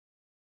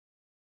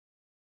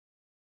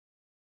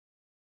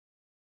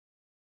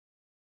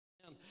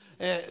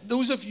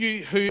Those of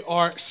you who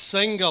are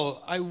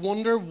single, I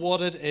wonder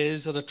what it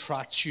is that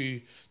attracts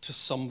you to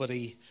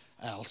somebody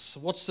else.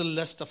 What's the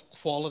list of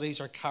qualities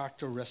or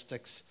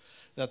characteristics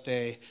that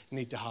they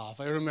need to have?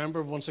 I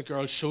remember once a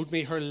girl showed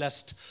me her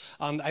list,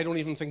 and I don't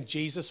even think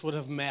Jesus would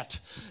have met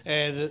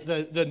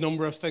the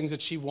number of things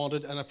that she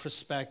wanted in a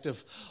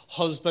prospective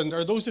husband.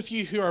 Or those of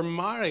you who are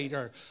married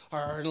or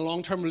are in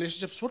long-term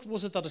relationships, what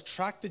was it that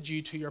attracted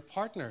you to your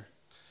partner?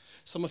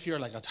 Some of you are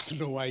like, I have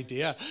no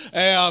idea,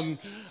 or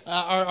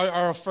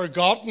I've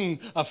forgotten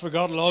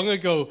long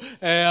ago.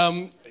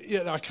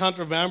 I can't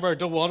remember, I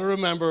don't want to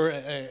remember.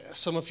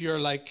 Some of you are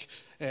like,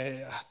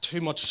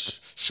 too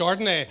much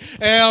Chardonnay.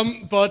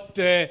 But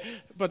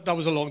that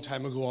was a long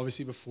time ago,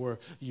 obviously, before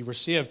you were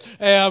saved.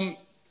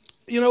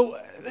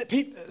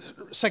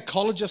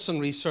 Psychologists and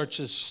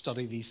researchers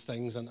study these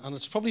things, and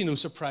it's probably no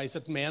surprise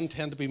that men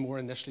tend to be more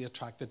initially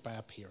attracted by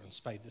appearance,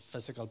 by the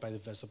physical, by the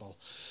visible.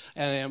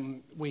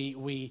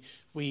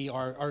 We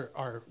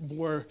are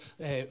more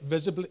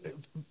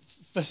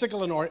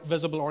physical and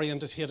visible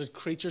orientated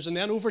creatures, and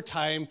then over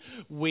time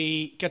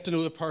we get to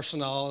know the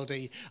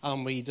personality,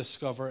 and we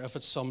discover if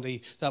it's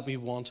somebody that we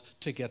want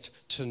to get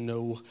to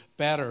know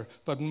better.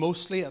 But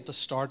mostly at the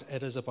start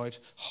it is about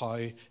how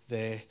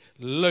they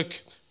look,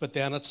 but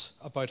then it's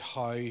about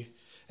how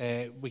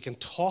we can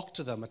talk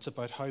to them. It's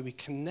about how we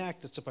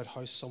connect. It's about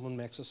how someone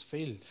makes us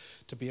feel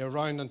to be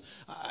around. And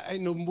I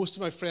know most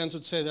of my friends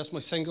would say this, my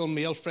single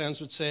male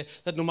friends would say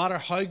that no matter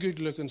how good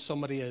looking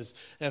somebody is,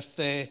 if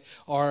they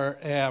are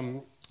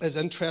as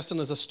interesting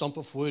as a stump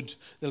of wood,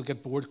 they'll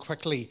get bored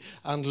quickly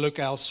and look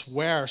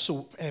elsewhere.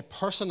 So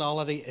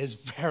personality is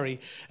very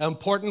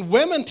important.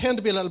 Women tend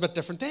to be a little bit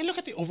different. They look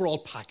at the overall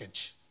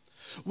package.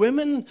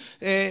 Women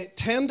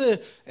tend to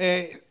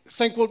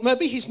think, well,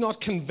 maybe he's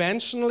not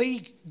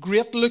conventionally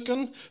great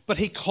looking, but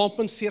he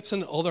compensates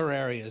in other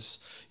areas,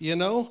 and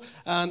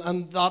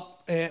that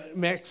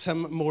makes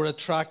him more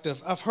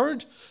attractive. I've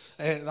heard,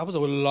 that was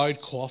a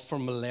loud cough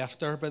from my left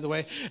there, by the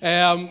way.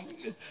 I've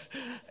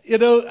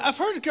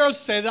heard girls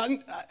say that,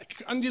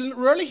 and you'll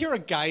rarely hear a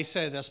guy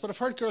say this, but I've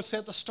heard girls say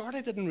at the start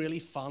I didn't really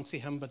fancy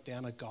him, but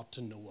then I got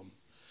to know him.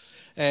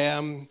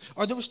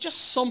 Or there was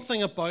just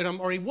something about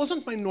him, or he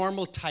wasn't my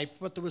normal type,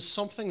 but there was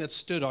something that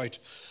stood out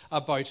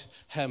about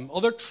him.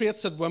 Other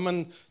traits that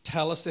women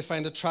tell us they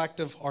find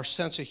attractive are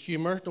sense of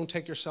humor. Don't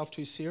take yourself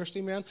too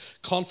seriously, men.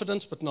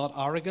 Confidence, but not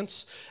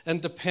arrogance.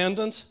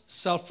 Independence,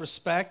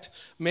 self-respect.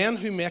 Men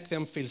who make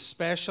them feel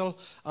special,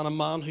 and a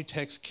man who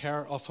takes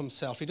care of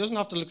himself. He doesn't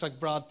have to look like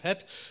Brad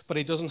Pitt, but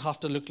he doesn't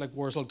have to look like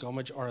Wurzel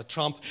Gummidge or a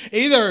tramp.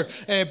 Either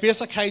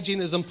basic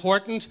hygiene is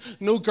important.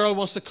 No girl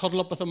wants to cuddle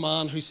up with a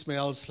man who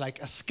smells like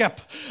a skip.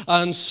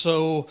 And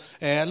so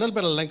a little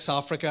bit of Lynx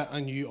Africa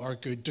and you are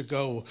good to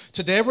go.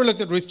 Today we're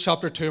looking at Ruth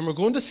chapter 2, and we're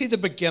going to see the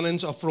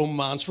beginnings of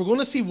romance. We're going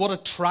to see what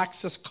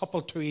attracts this couple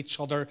to each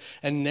other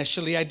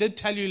initially. I did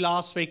tell you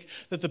last week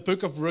that the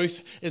book of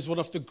Ruth is one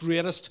of the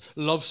greatest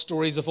love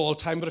stories of all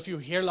time, but if you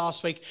were here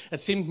last week, it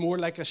seemed more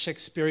like a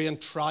Shakespearean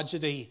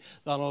tragedy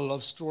than a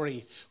love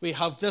story. We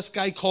have this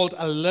guy called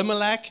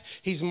Elimelech.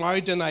 He's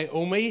married to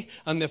Naomi,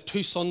 and they have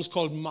two sons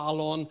called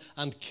Mahlon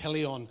and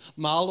Chilion.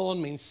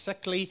 Mahlon means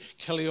sickly,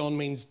 Chilion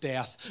means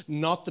death.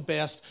 Not the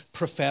best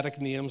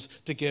prophetic names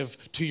to give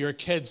to your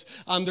kids.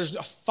 And there's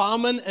a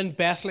famine in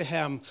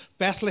Bethlehem.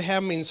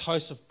 Bethlehem means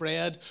house of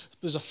bread.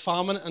 There's a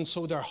famine, and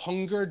so their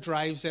hunger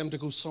drives them to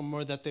go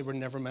somewhere that they were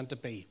never meant to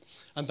be.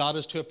 And that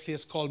is to a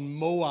place called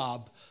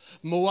Moab.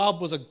 Moab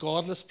was a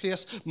godless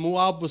place.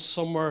 Moab was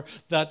somewhere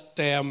that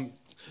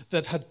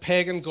had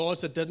pagan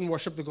gods that didn't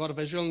worship the God of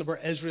Israel, and they were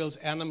Israel's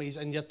enemies,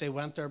 and yet they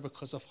went there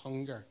because of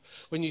hunger.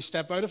 When you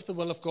step out of the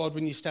will of God,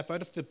 when you step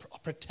out of the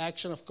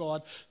protection of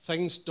God,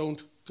 things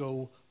don't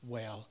go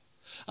well.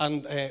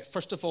 And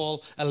first of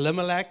all,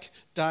 Elimelech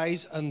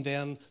dies, and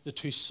then the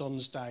two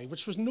sons die,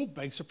 which was no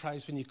big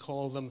surprise when you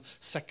call them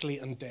sickly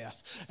and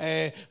death.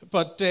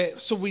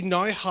 So we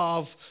now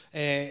have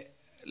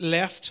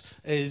left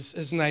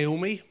is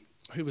Naomi,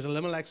 who was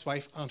Elimelech's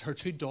wife, and her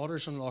two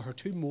daughters-in-law, her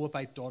two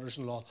Moabite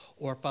daughters-in-law,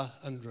 Orpah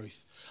and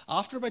Ruth.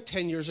 After about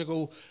 10 years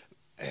ago,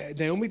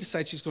 Naomi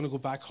decides she's going to go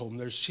back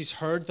home. She's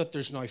heard that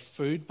there's now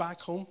food back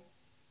home.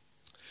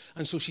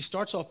 And so she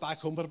starts off back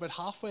home, but about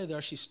halfway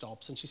there she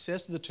stops and she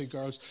says to the two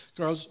girls,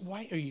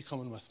 why are you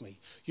coming with me?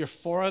 You're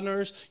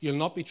foreigners, you'll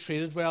not be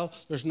treated well,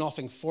 there's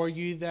nothing for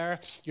you there,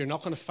 you're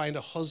not going to find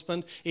a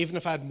husband. Even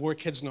if I had more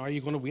kids now,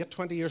 you're going to wait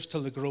 20 years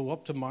till they grow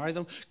up to marry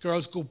them.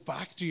 Girls, go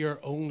back to your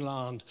own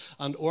land.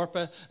 And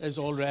Orpah is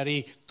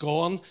already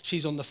gone.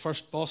 She's on the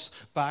first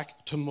bus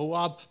back to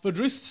Moab. But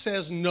Ruth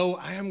says, no,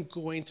 I am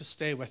going to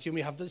stay with you. And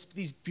we have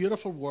these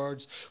beautiful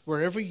words,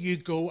 wherever you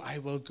go, I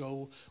will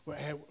go.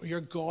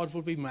 Your God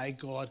will be my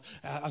God,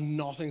 and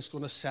nothing's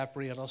going to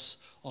separate us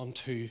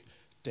unto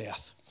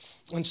death.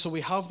 And so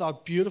we have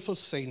that beautiful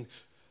scene,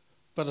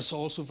 but it's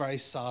also very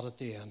sad at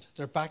the end.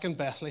 They're back in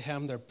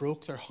Bethlehem, they're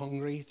broke, they're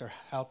hungry, they're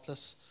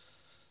helpless,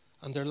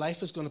 and their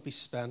life is going to be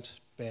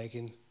spent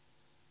begging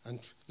and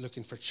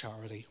looking for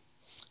charity.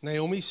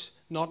 Naomi's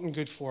not in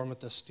good form at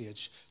this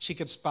stage. She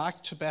gets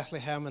back to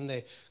Bethlehem and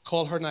they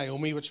call her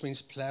Naomi, which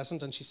means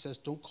pleasant, and she says,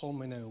 don't call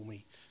me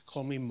Naomi,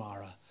 call me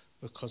Mara,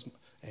 because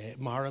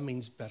Mara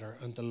means bitter,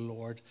 and the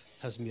Lord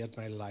has made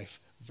my life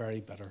very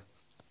bitter.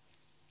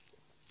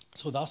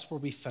 So that's where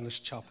we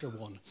finished chapter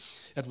 1.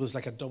 It was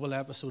like a double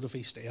episode of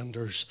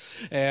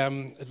EastEnders.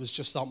 It was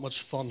just that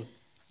much fun.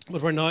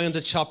 But we're now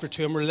into chapter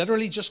 2, and we're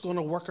literally just going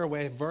to work our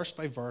way verse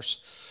by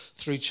verse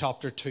through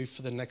chapter 2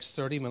 for the next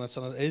 30 minutes.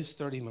 And it is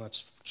 30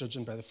 minutes,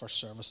 judging by the first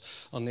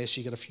service, unless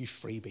you get a few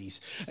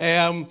freebies.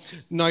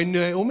 Now,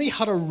 Naomi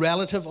had a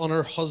relative on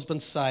her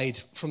husband's side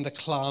from the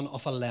clan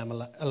of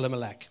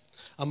Elimelech,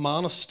 a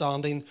man of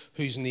standing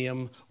whose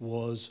name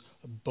was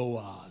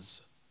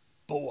Boaz.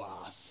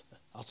 Boaz.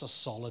 That's a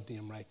solid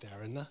name right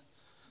there, isn't it?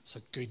 It's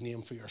a good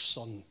name for your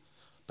son.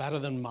 Better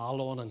than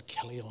Mahlon and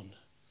Kilion.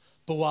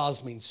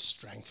 Boaz means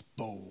strength.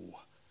 Bow.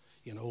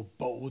 You know,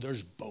 bow,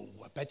 there's bow.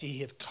 I bet you he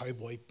had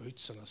cowboy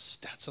boots and a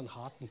Stetson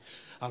hat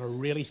and a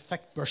really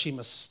thick, bushy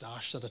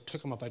moustache that it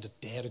took him about a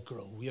day to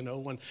grow, you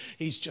know, and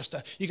he's just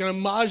you can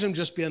imagine him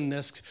just being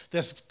this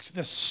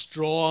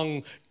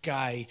strong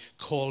guy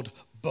called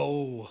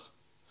Bow.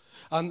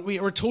 And we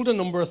were told a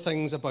number of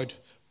things about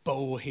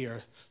Bow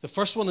here. The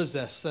first one is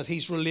this, that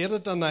he's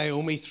related to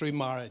Naomi through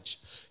marriage.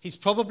 He's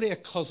probably a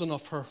cousin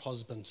of her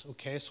husband's,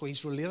 okay? So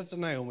he's related to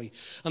Naomi.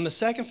 And the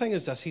second thing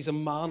is this, he's a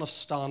man of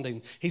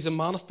standing. He's a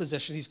man of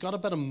position. He's got a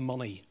bit of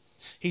money.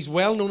 He's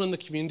well known in the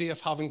community of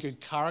having good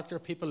character.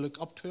 People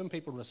look up to him.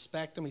 People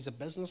respect him. He's a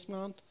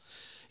businessman.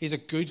 He's a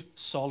good,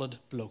 solid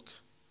bloke.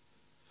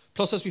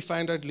 Plus, as we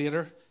find out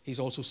later, he's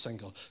also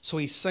single. So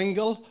he's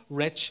single,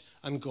 rich,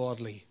 and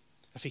godly.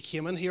 If he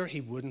came in here,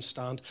 he wouldn't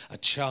stand a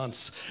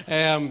chance.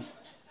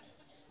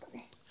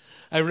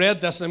 I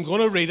read this, and I'm going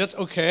to read it,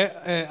 okay,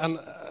 and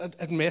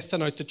it may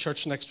thin out the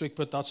church next week,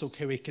 but that's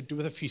okay. We could do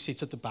with a few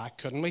seats at the back,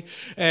 couldn't we?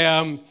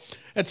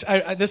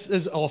 This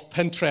is off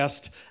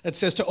Pinterest. It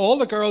says, to all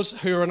the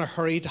girls who are in a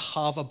hurry to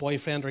have a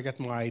boyfriend or get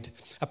married,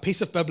 a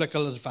piece of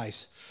biblical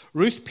advice.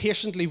 Ruth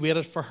patiently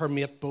waited for her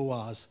mate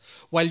Boaz.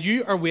 While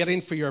you are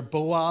waiting for your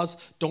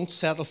Boaz, don't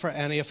settle for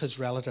any of his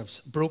relatives.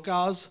 Broke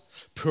as,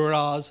 poor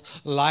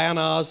as, lying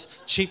as,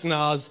 cheating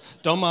as,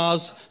 dumb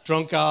as,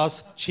 drunk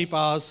as, cheap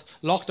as,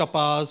 locked up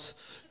as,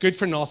 good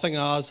for nothing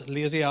as,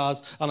 lazy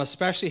as, and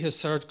especially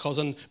his third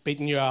cousin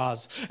beating you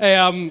as.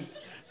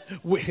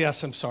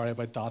 Yes, I'm sorry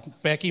about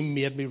that. Becky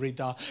made me read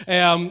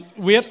that.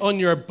 Wait on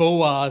your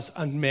Boaz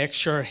and make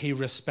sure he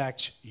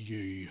respects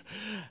you.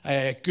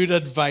 Good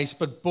advice.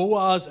 But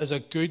Boaz is a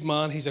good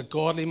man. He's a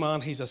godly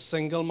man. He's a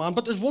single man.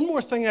 But there's one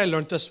more thing I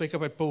learned this week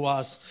about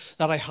Boaz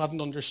that I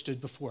hadn't understood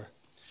before.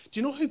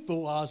 Do you know who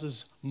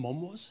Boaz's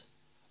mum was?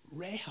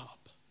 Rahab.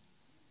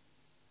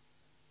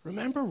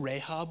 Remember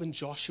Rahab in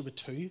Joshua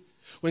 2?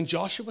 When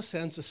Joshua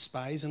sends the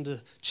spies in to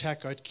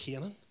check out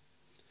Canaan?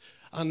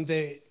 And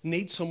they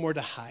need somewhere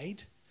to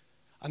hide.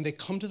 And they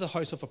come to the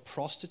house of a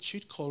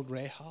prostitute called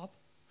Rahab.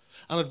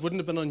 And it wouldn't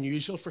have been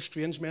unusual for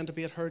strange men to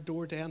be at her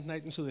door day and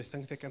night, and so they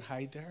think they can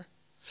hide there.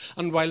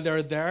 And while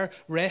they're there,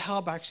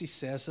 Rahab actually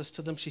says this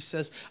to them. She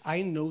says,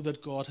 I know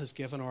that God has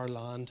given our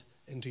land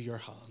into your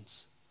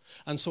hands.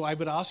 And so I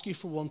would ask you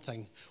for one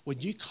thing.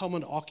 When you come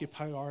and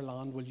occupy our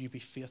land, will you be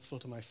faithful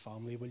to my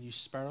family? Will you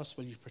spare us?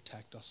 Will you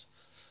protect us?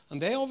 And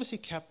they obviously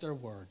kept their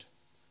word.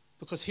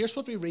 Because here's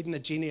what we read in the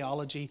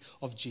genealogy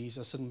of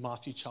Jesus in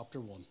Matthew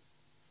chapter 1.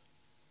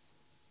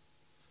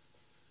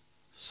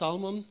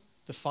 Salmon,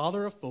 the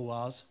father of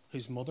Boaz,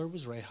 whose mother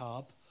was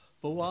Rahab.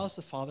 Boaz,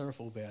 the father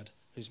of Obed,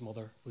 whose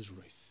mother was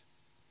Ruth.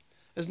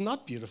 Isn't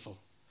that beautiful?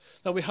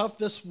 That we have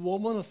this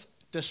woman of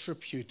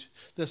disrepute,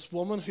 this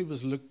woman who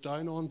was looked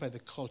down on by the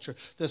culture,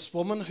 this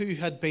woman who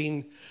had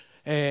been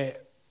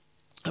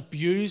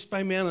abused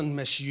by men and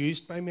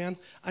misused by men,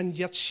 and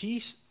yet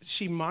she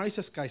marries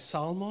this guy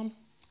Salmon,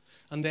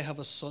 and they have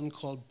a son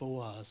called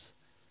Boaz,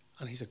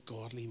 and he's a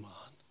godly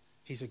man.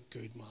 He's a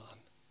good man.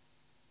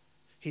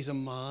 He's a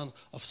man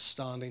of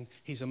standing.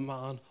 He's a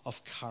man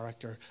of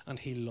character, and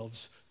he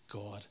loves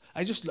God.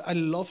 I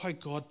love how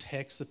God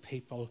takes the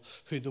people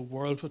who the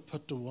world would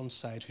put to one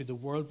side, who the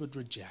world would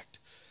reject,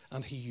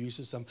 and he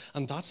uses them.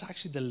 And that's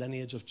actually the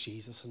lineage of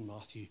Jesus in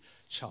Matthew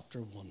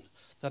chapter 1,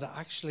 that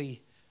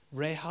actually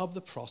Rahab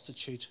the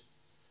prostitute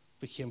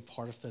became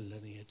part of the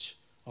lineage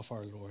of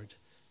our Lord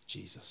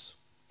Jesus.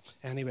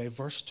 Anyway,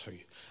 verse 2.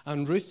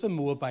 And Ruth the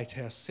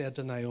Moabitess said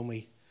to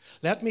Naomi,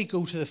 let me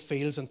go to the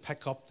fields and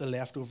pick up the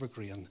leftover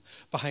grain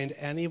behind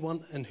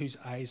anyone in whose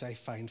eyes I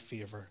find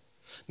favor.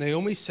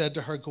 Naomi said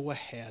to her, go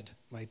ahead,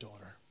 my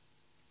daughter.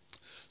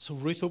 So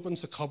Ruth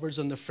opens the cupboards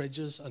and the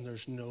fridges, and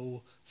there's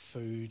no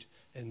food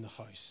in the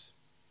house.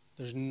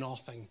 There's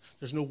nothing.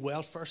 There's no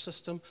welfare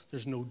system.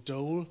 There's no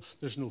dole.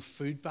 There's no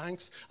food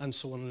banks. And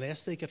so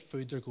unless they get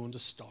food, they're going to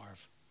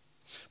starve.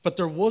 But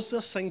there was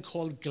this thing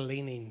called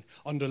gleaning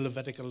under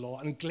Levitical law.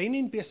 And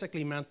gleaning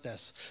basically meant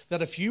this,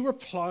 that if you were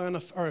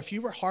plowing or if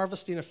you were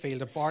harvesting a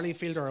field, a barley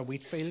field or a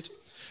wheat field,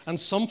 and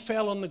some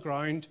fell on the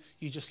ground,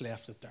 you just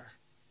left it there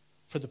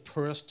for the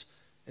poorest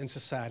in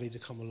society to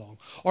come along.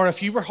 Or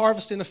if you were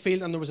harvesting a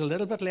field and there was a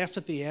little bit left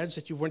at the edge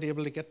that you weren't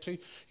able to get to,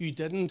 you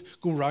didn't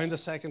go round a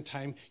second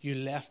time, you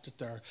left it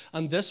there.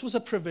 And this was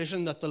a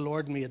provision that the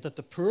Lord made, that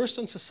the poorest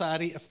in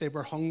society, if they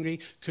were hungry,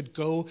 could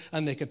go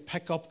and they could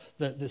pick up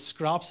the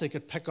scraps, they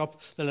could pick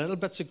up the little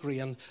bits of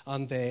grain,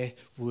 and they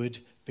would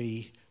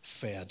be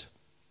fed.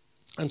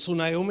 And so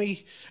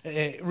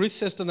Ruth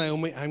says to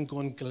Naomi, I'm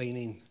going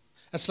gleaning.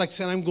 It's like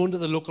saying I'm going to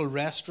the local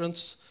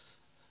restaurants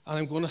and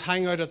I'm going to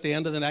hang out at the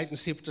end of the night and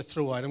see what they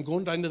throw out. I'm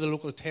going down to the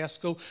local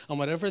Tesco, and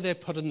whatever they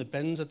put in the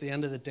bins at the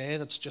end of the day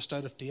that's just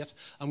out of date,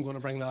 I'm going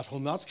to bring that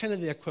home. That's kind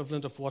of the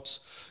equivalent of what's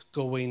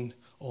going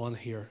on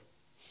here.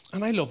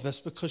 And I love this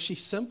because she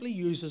simply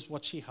uses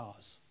what she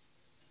has.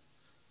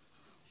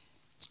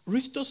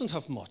 Ruth doesn't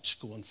have much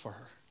going for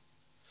her.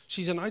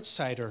 She's an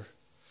outsider,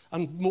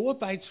 and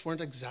Moabites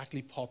weren't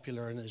exactly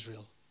popular in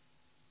Israel.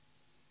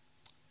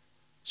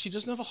 She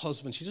doesn't have a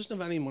husband, she doesn't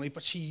have any money,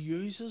 but she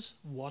uses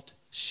what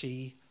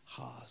she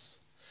has.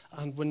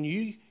 And when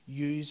you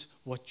use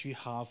what you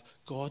have,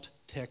 God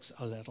takes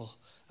a little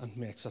and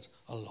makes it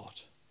a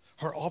lot.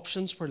 Her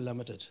options were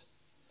limited,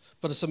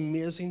 but it's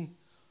amazing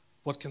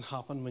what can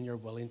happen when you're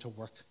willing to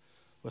work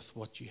with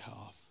what you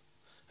have.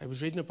 I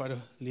was reading about a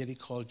lady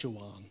called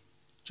Joanne.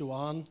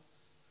 Joanne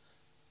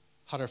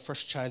had her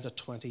first child at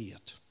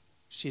 28.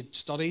 She had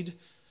studied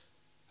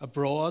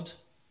abroad.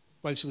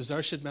 While she was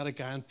there, she'd met a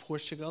guy in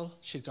Portugal.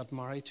 She'd got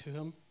married to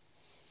him.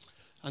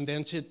 And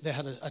then they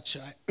had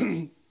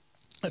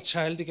a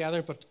child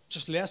together, but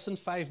just less than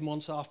 5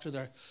 months after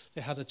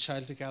they had a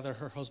child together,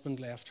 her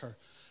husband left her.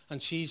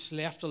 And she's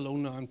left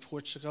alone now in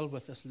Portugal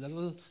with this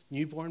little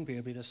newborn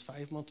baby, this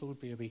 5-month-old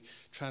baby,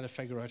 trying to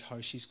figure out how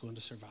she's going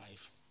to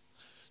survive.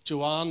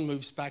 Joanne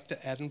moves back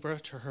to Edinburgh,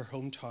 to her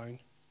hometown,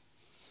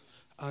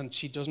 and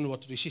she doesn't know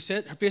what to do. She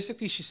said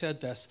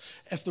this: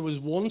 if there was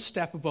one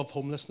step above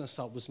homelessness,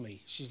 that was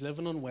me. She's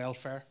living on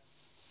welfare.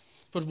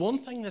 But one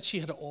thing that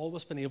she had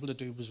always been able to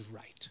do was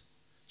write.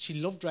 She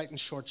loved writing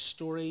short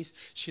stories.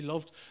 She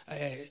loved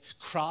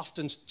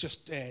crafting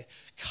just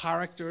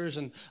characters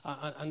and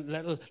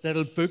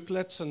little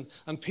booklets.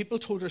 And people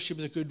told her she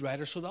was a good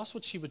writer, so that's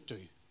what she would do.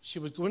 She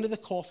would go into the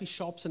coffee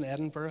shops in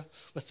Edinburgh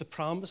with the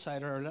pram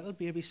beside her little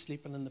baby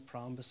sleeping in the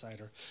pram beside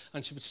her,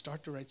 and she would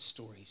start to write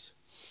stories.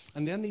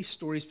 And then these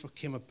stories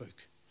became a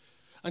book.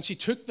 And she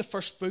took the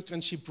first book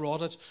and she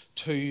brought it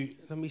to,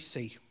 let me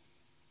see,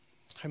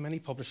 how many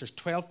publishers?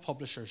 12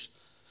 publishers.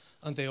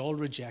 And they all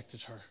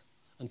rejected her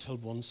until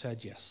one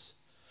said yes.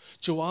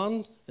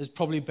 Joanne is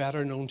probably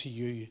better known to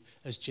you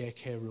as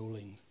J.K.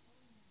 Rowling,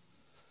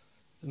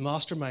 the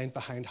mastermind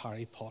behind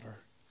Harry Potter.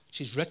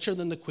 She's richer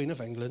than the Queen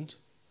of England,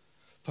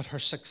 but her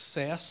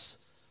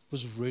success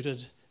was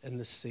rooted in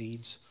the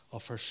seeds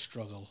of her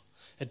struggle.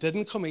 It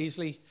didn't come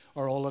easily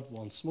or all at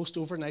once. Most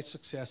overnight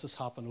successes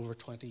happen over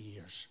 20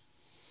 years.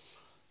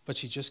 But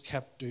she just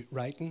kept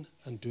writing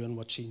and doing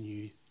what she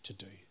knew to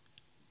do.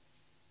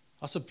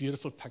 That's a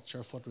beautiful picture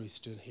of what Ruth's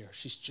doing here.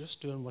 She's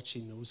just doing what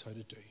she knows how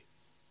to do.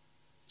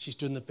 She's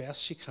doing the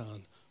best she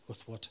can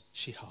with what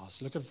she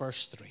has. Look at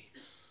verse 3.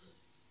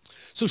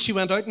 So she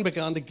went out and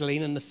began to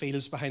glean in the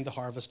fields behind the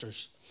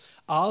harvesters.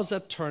 As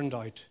it turned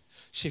out,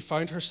 she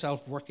found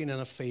herself working in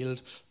a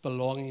field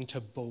belonging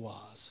to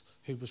Boaz,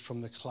 who was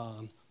from the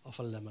clan of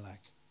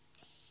Elimelech.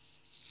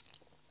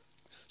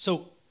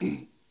 So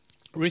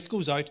Ruth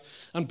goes out,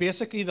 and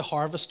basically the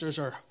harvesters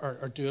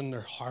are doing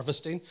their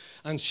harvesting,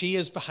 and she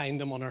is behind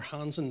them on her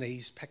hands and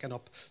knees, picking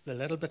up the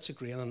little bits of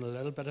grain and a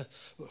little bit of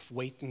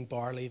wheat and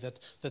barley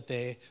that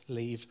they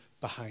leave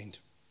behind.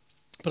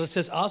 But it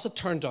says, as it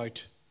turned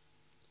out,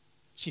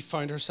 she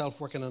found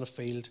herself working in a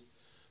field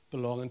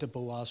belonging to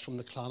Boaz from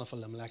the clan of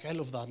Elimelech. I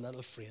love that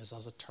little phrase,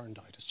 as it turned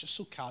out. It's just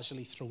so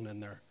casually thrown in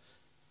there.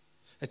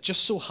 It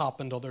just so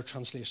happened, other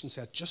translations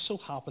say, it just so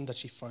happened that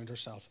she found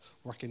herself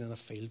working in a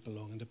field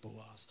belonging to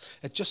Boaz.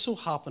 It just so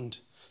happened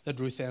that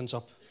Ruth ends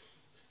up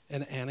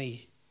in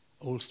any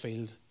old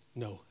field.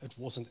 No, it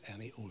wasn't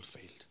any old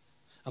field.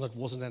 And it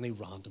wasn't any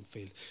random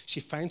field. She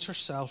finds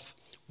herself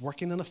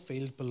working in a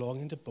field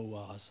belonging to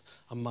Boaz,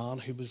 a man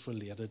who was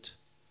related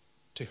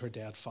to her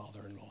dead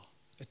father-in-law.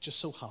 It just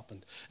so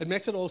happened. It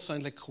makes it all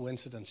sound like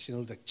coincidence,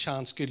 like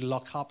chance, good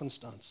luck,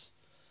 happenstance.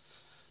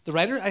 The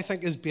writer, I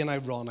think, is being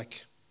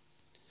ironic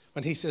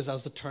when he says,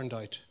 as it turned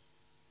out,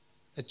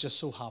 it just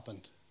so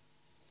happened.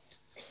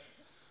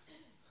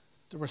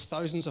 There were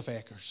thousands of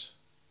acres,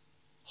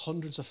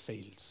 hundreds of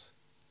fields.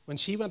 When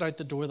she went out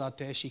the door that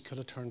day, she could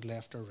have turned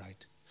left or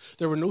right.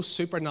 There were no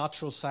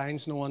supernatural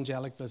signs, no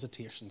angelic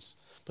visitations.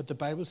 But the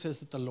Bible says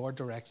that the Lord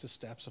directs the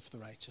steps of the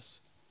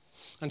righteous.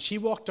 And she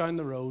walked down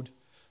the road,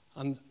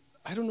 and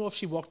I don't know if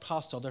she walked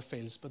past other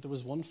fields, but there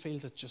was one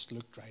field that just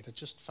looked right. It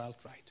just felt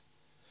right.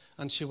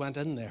 And she went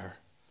in there.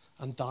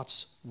 And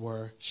that's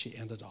where she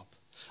ended up.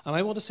 And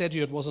I want to say to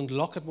you, it wasn't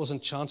luck, it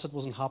wasn't chance, it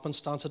wasn't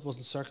happenstance, it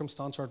wasn't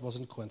circumstance, or it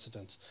wasn't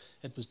coincidence.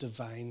 It was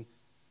divine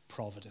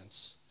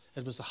providence.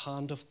 It was the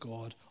hand of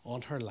God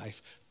on her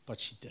life, but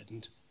she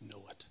didn't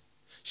know it.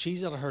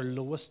 She's at her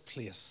lowest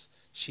place.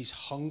 She's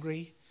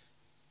hungry.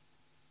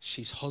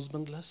 She's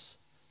husbandless.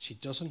 She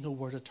doesn't know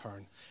where to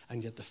turn,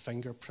 and yet the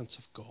fingerprints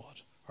of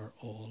God are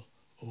all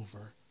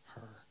over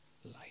her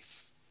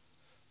life.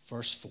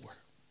 Verse 4.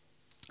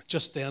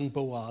 Just then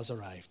Boaz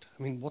arrived.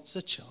 I mean, what's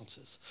the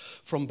chances?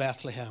 From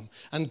Bethlehem.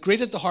 And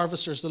greeted the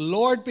harvesters, "The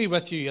Lord be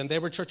with you." And they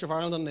were Church of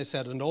Ireland, and they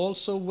said, "And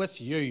also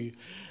with you."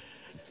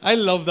 I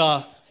love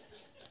that.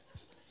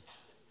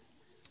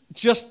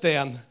 Just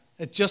then,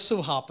 it just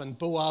so happened,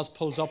 Boaz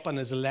pulls up on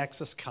his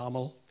Lexus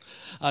camel,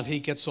 and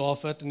he gets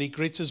off it, and he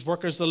greets his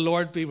workers, "The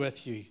Lord be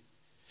with you."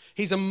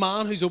 He's a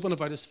man who's open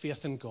about his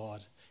faith in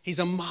God. He's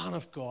a man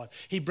of God.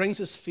 He brings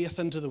his faith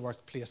into the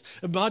workplace.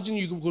 Imagine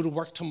you go to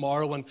work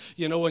tomorrow and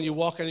you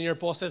walk in and your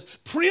boss says,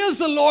 "Praise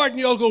the Lord," and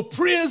you all go,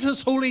 "Praise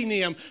his holy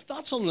name."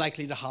 That's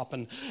unlikely to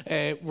happen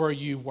where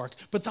you work.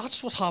 But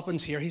that's what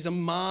happens here. He's a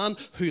man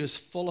who is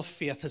full of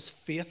faith. His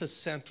faith is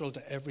central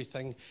to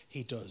everything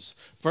he does.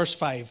 Verse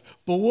 5,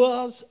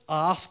 Boaz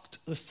asked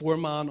the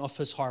foreman of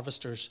his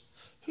harvesters,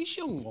 "Whose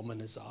young woman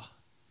is that?"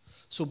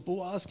 So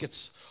Boaz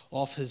gets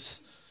off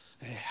his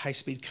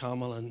high-speed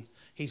camel, and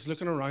he's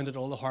looking around at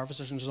all the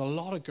harvesters, and there's a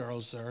lot of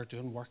girls there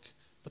doing work,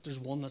 but there's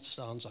one that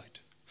stands out.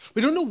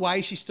 We don't know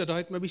why she stood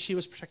out. Maybe she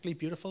was particularly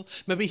beautiful.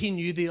 Maybe he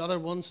knew the other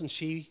ones and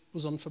she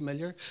was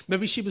unfamiliar.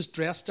 Maybe she was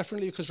dressed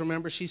differently, because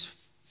remember, she's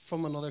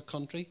from another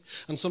country,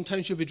 and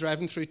sometimes you'll be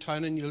driving through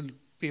town and you'll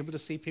be able to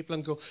see people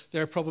and go,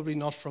 "They're probably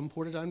not from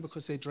Portadown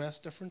because they dress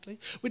differently."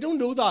 We don't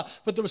know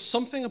that, but there was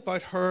something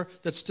about her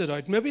that stood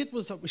out. Maybe it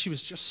was that she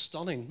was just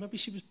stunning. Maybe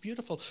she was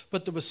beautiful,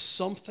 but there was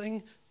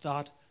something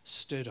that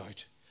stood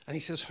out. And he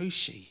says, "Who's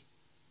she?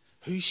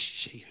 Who's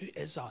she? Who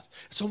is that?"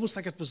 It's almost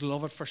like it was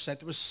love at first sight.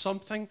 There was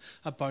something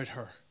about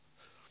her.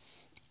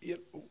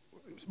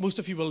 Most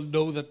of you will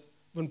know that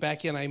when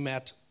Becky and I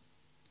met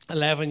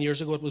 11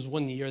 years ago, it was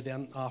 1 year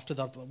then after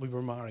that we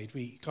were married.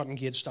 We got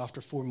engaged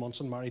after 4 months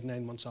and married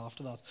 9 months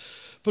after that.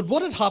 But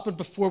what had happened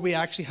before we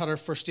actually had our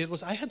first date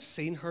was I had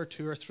seen her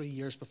 2 or 3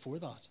 years before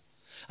that.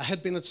 I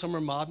had been at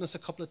Summer Madness a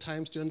couple of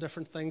times doing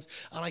different things,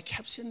 and I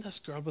kept seeing this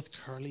girl with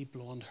curly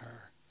blonde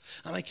hair.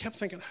 And I kept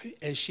thinking, "Who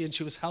is she?" And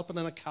she was helping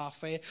in a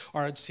cafe,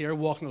 or I'd see her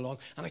walking along,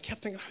 and I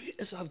kept thinking, "Who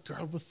is that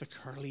girl with the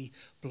curly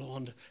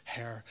blonde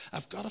hair?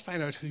 I've got to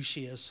find out who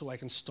she is so I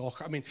can stalk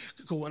her. I mean,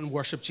 go and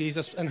worship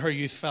Jesus in her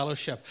youth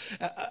fellowship."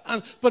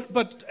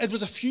 But it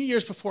was a few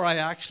years before I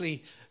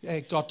actually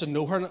got to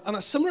know her. And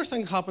a similar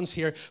thing happens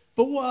here.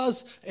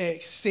 Boaz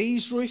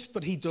sees Ruth,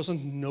 but he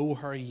doesn't know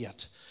her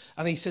yet.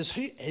 And he says,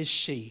 "Who is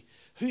she?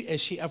 Who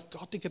is she? I've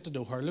got to get to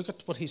know her." Look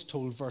at what he's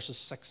told, verses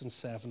 6 and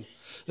 7.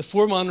 The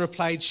foreman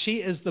replied, "She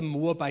is the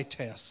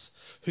Moabitess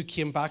who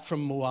came back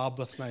from Moab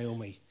with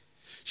Naomi.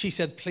 She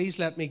said, 'Please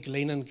let me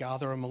glean and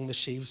gather among the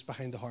sheaves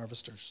behind the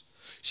harvesters.'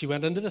 She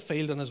went into the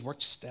field and has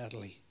worked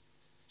steadily."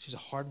 She's a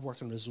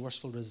hard-working,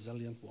 resourceful,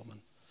 resilient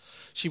woman.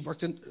 "She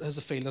worked in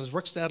the field and has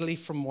worked steadily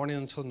from morning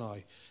until now,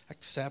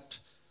 except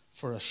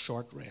for a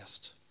short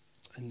rest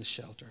in the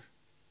shelter."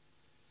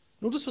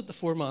 Notice what the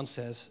foreman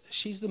says.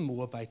 She's the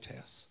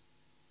Moabitess.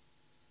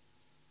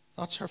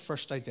 That's her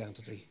first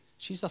identity.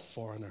 She's a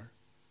foreigner.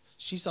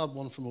 She's that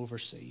one from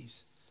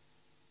overseas.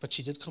 But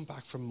she did come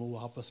back from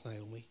Moab with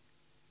Naomi.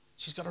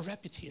 She's got a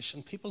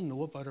reputation. People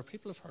know about her.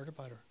 People have heard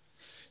about her.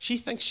 She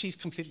thinks she's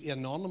completely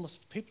anonymous.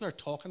 People are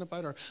talking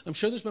about her. I'm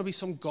sure there's maybe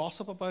some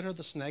gossip about her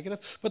that's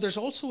negative, but there's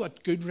also a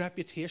good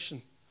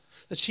reputation.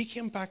 That she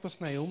came back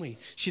with Naomi.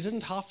 She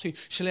didn't have to.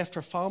 She left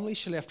her family,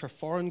 she left her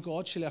foreign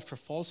gods, she left her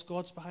false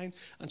gods behind,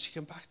 and she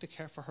came back to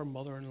care for her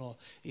mother-in-law,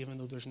 even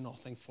though there's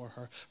nothing for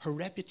her. Her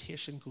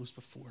reputation goes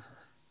before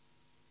her.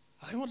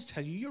 And I want to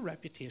tell you, your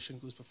reputation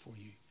goes before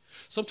you.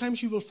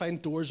 Sometimes you will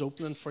find doors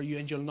opening for you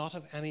and you'll not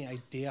have any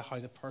idea how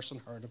the person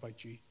heard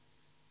about you.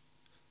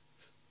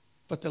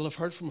 But they'll have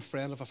heard from a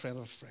friend of a friend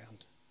of a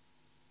friend.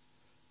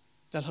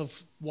 They'll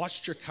have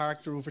watched your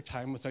character over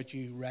time without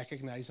you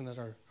recognizing it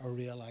or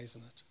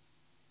realizing it.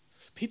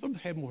 People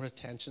pay more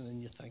attention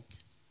than you think.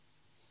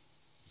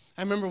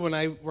 I remember when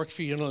I worked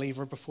for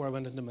Unilever before I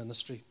went into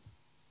ministry.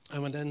 I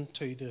went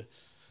into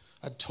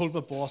I told my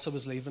boss I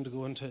was leaving to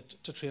go into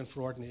to train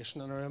for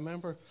ordination, and I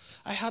remember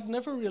I had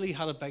never really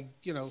had a big,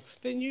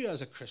 they knew I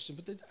was a Christian,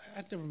 but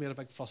I'd never made a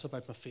big fuss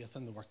about my faith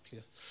in the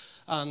workplace.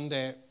 And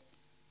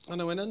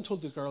I went in and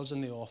told the girls in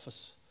the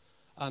office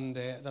and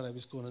that I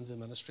was going into the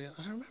ministry. And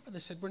I remember they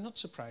said, "We're not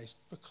surprised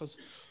because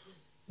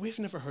we've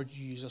never heard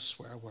you use a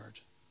swear word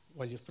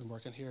while you've been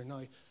working here."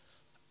 Now,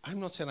 I'm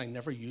not saying I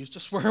never used a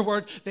swear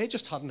word. They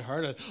just hadn't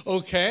heard it.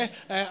 Okay,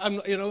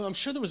 I'm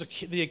sure there was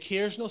the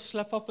occasional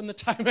slip up in the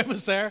time I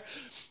was there.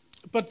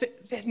 But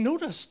they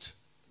noticed.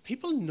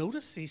 People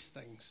notice these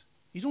things.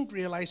 You don't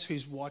realize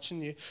who's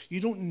watching you. You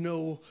don't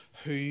know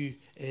who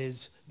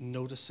is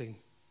noticing.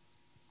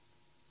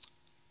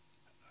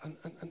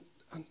 And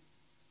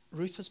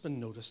Ruth has been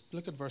noticed.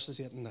 Look at verses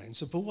 8 and 9.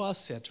 So Boaz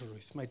said to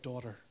Ruth, "My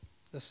daughter,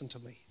 listen to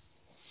me.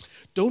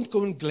 Don't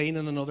go and glean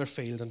in another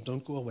field and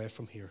don't go away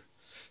from here.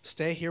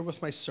 Stay here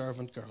with my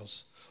servant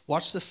girls.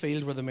 Watch the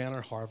field where the men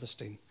are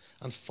harvesting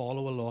and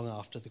follow along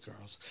after the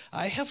girls.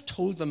 I have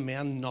told the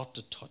men not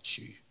to touch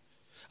you.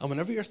 And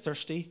whenever you're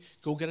thirsty,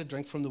 go get a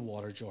drink from the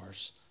water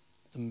jars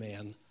the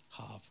men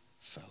have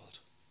filled."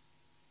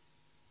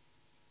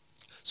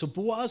 So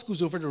Boaz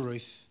goes over to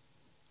Ruth,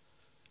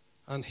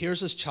 and here's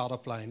his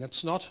chat-up line.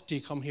 It's not, do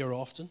you come here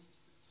often?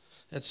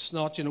 It's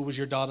not, was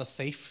your dad a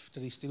thief?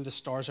 Did he steal the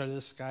stars out of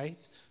the sky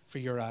for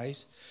your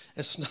eyes?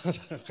 It's not,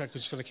 I'm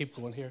just going to keep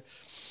going here.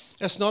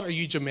 It's not, are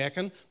you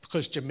Jamaican?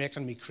 Because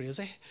Jamaican me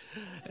crazy.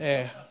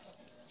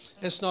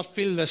 It's not,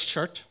 feel this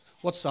shirt.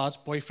 What's that?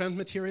 Boyfriend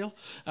material?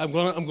 I'm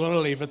gonna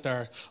leave it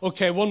there.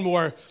 Okay, one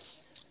more.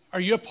 Are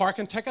you a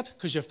parking ticket?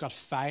 Because you've got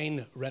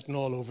fine written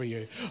all over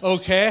you.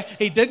 Okay?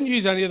 He didn't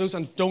use any of those,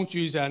 and don't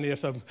use any of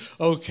them.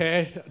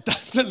 Okay?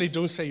 Definitely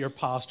don't say your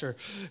pastor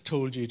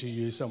told you to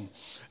use them.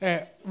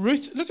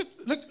 Ruth,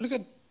 look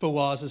at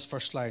Boaz's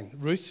first line.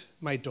 Ruth,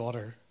 my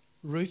daughter.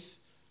 Ruth,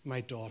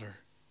 my daughter.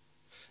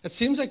 It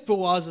seems like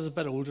Boaz is a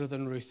bit older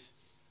than Ruth.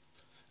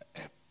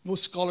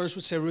 Most scholars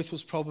would say Ruth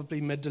was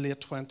probably mid to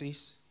late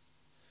 20s.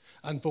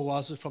 And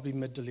Boaz was probably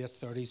mid to late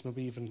 30s,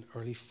 maybe even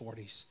early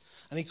 40s.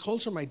 And he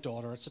calls her my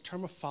daughter. It's a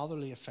term of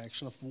fatherly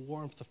affection, of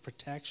warmth, of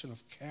protection,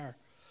 of care.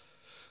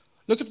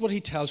 Look at what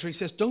he tells her. He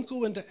says, don't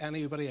go into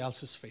anybody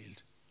else's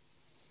field.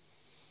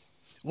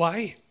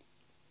 Why?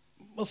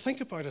 Well,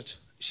 think about it.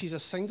 She's a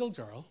single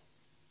girl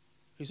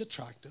who's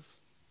attractive.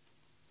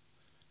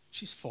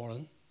 She's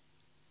foreign.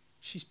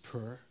 She's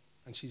poor.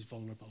 And she's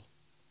vulnerable.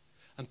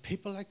 And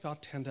people like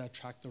that tend to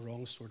attract the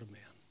wrong sort of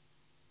men.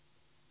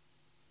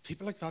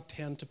 People like that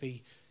tend to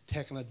be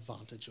taken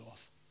advantage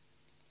of.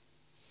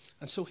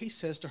 And so he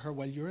says to her,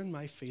 well, you're in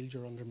my field,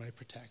 you're under my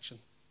protection.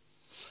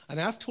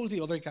 And I've told the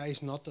other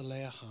guys not to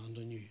lay a hand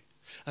on you.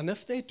 And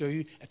if they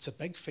do, it's a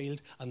big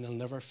field and they'll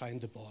never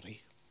find the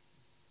body.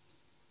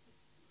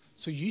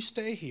 So you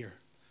stay here.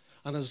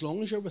 And as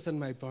long as you're within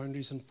my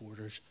boundaries and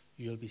borders,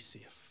 you'll be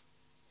safe.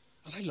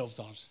 And I love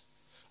that.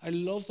 I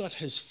love that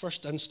his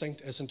first instinct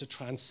isn't to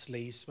try and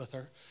sleaze with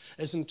her,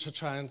 isn't to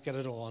try and get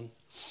it on,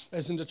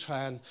 isn't to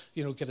try and,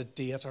 get a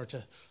date or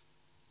to...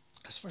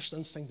 His first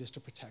instinct is to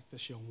protect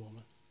this young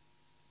woman.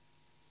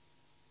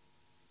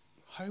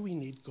 How we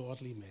need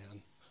godly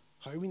men,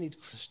 how we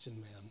need Christian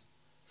men,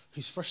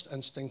 whose first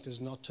instinct is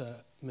not to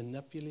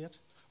manipulate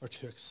or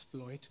to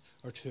exploit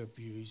or to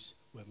abuse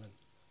women,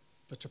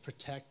 but to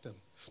protect them,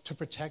 to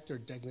protect their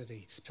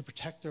dignity, to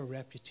protect their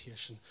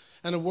reputation.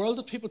 In a world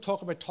that people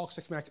talk about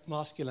toxic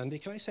masculinity,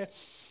 can I say,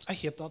 I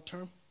hate that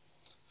term.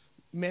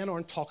 Men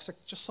aren't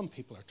toxic, just some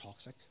people are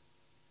toxic.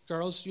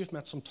 Girls, you've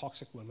met some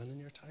toxic women in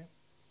your time.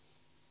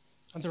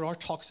 And there are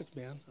toxic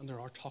men and there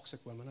are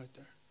toxic women out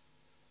there.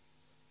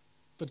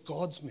 But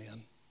God's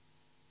men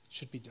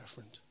should be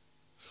different.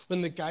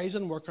 When the guys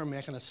in work are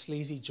making a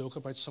sleazy joke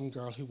about some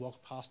girl who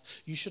walked past,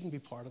 you shouldn't be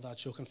part of that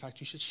joke. In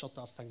fact, you should shut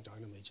that thing down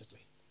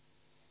immediately.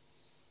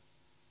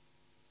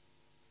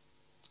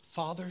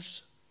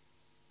 Fathers,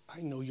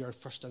 I know your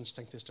first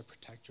instinct is to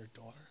protect your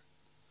daughter.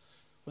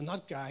 When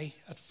that guy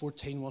at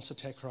 14 wants to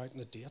take her out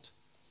on a date,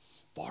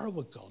 borrow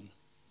a gun.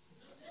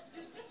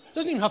 It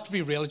doesn't even have to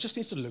be real, it just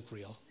needs to look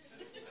real.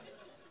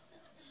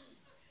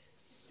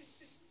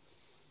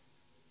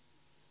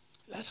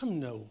 Let him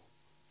know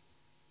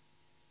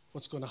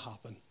what's going to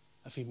happen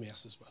if he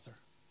messes with her.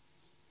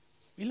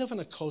 We live in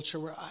a culture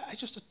where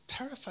it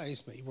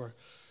terrifies me, where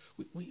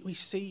we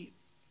see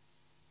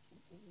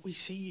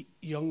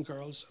young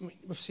girls. I mean,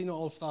 we've seen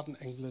all of that in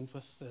England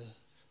with the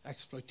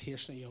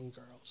exploitation of young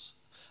girls.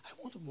 I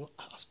want to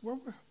ask, where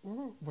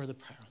were the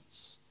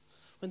parents?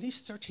 When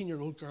these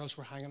 13-year-old girls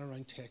were hanging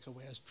around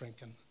takeaways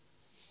drinking,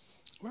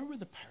 where were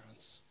the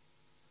parents?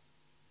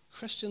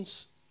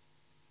 Christians,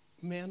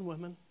 men,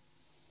 women,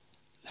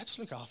 let's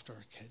look after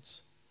our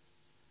kids.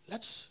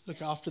 Let's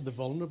look after the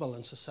vulnerable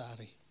in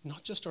society,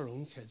 not just our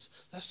own kids.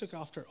 Let's look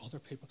after other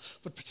people.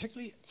 But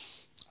particularly,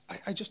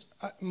 I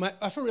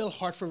have a real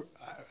heart for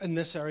in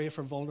this area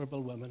for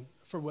vulnerable women,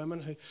 for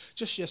women who,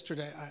 just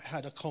yesterday I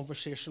had a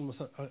conversation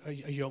with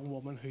a young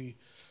woman who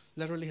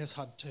literally has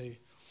had to,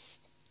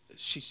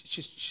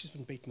 she's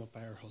been beaten up by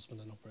her husband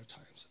a number of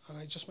times.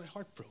 And my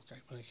heart broke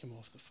when I came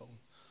off the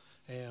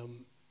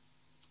phone.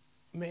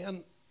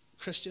 Men,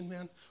 Christian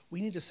men,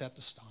 we need to set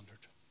the standard.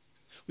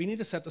 We need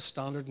to set the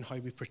standard in how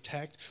we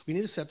protect. We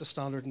need to set the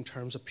standard in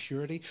terms of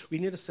purity. We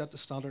need to set the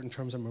standard in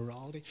terms of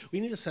morality. We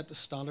need to set the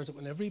standard that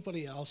when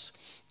everybody else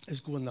is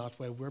going that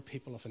way, we're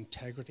people of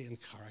integrity and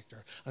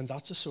character. And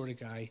that's the sort of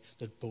guy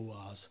that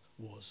Boaz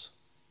was.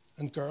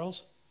 And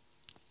girls,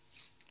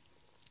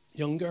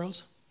 young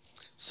girls,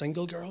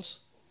 single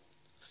girls,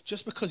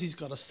 just because he's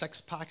got a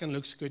six-pack and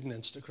looks good on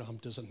Instagram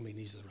doesn't mean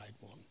he's the right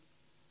one.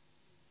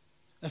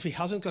 If he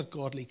hasn't got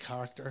godly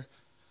character,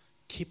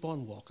 keep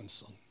on walking,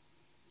 son.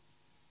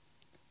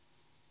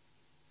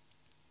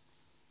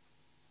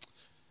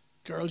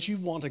 Girls, you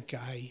want a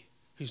guy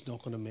who's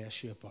not going to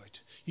mess you about.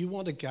 You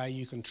want a guy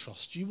you can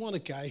trust. You want a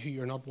guy who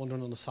you're not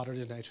wondering on a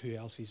Saturday night who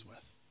else he's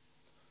with.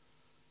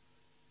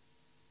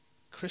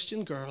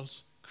 Christian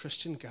girls,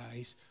 Christian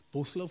guys,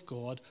 both love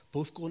God,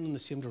 both going in the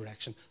same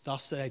direction.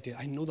 That's the ideal.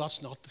 I know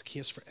that's not the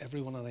case for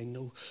everyone, and I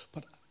know,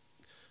 but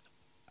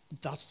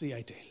that's the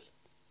ideal.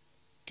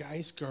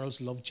 Guys,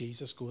 girls love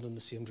Jesus going in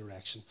the same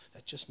direction.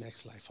 It just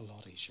makes life a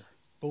lot easier.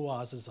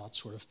 Boaz is that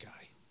sort of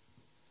guy.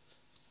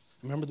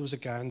 I remember there was a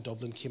guy in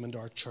Dublin came into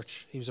our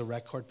church. He was a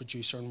record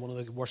producer and one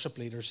of the worship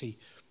leaders. He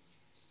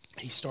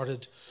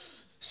started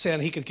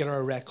saying he could get her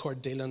a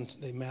record deal, and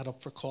they met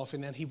up for coffee,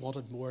 and then he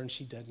wanted more and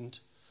she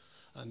didn't.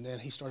 And then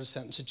he started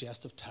sending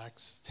suggestive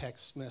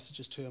text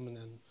messages to him, and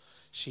then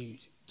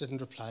she didn't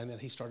reply, and then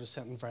he started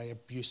sending very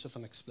abusive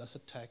and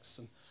explicit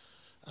texts.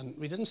 And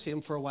we didn't see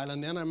him for a while,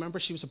 and then I remember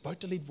she was about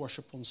to lead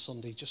worship one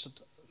Sunday,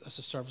 just as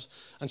a service,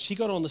 and she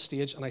got on the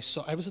stage, and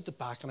I was at the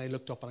back, and I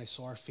looked up, and I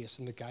saw her face,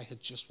 and the guy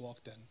had just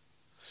walked in.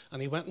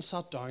 And he went and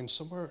sat down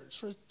somewhere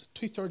sort of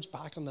 2/3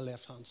 back on the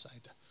left-hand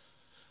side there.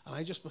 And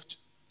I just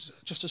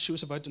as she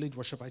was about to lead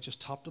worship, I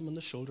just tapped him on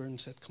the shoulder and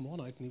said, "Come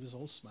on out," and he was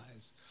all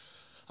smiles.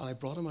 And I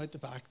brought him out the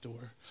back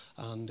door,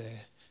 and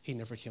he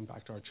never came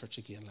back to our church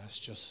again, let's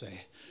just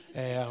say.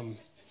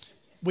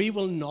 We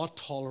will not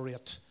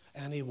tolerate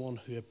anyone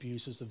who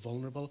abuses the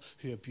vulnerable,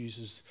 who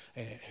abuses,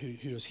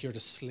 who is here to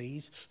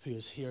sleaze, who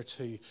is here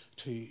to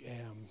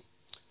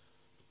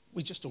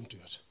we just don't do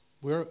it.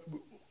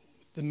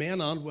 The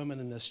men and women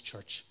in this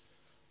church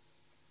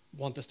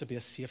want this to be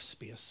a safe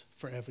space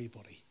for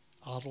everybody.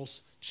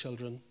 Adults,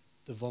 children,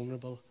 the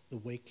vulnerable, the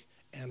weak,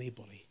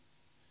 anybody.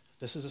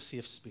 This is a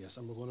safe space,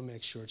 and we're going to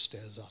make sure it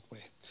stays that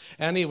way.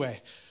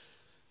 Anyway,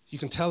 you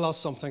can tell that's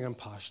something I'm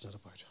passionate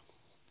about.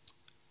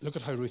 Look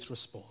at how Ruth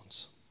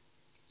responds.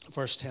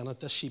 Verse 10,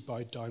 at this she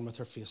bowed down with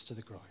her face to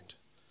the ground.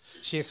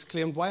 She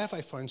exclaimed, "Why have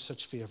I found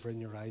such favour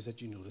in your eyes that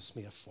you notice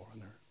me, a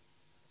foreigner?"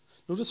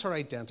 Notice her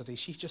identity.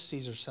 She just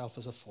sees herself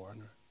as a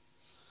foreigner.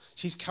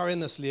 She's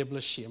carrying this label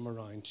of shame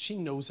around. She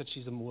knows that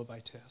she's a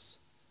Moabitess.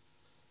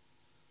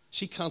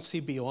 She can't see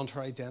beyond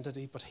her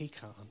identity, but he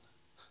can.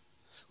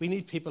 We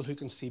need people who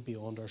can see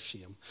beyond our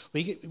shame.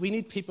 We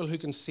need people who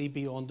can see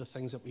beyond the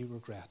things that we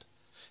regret.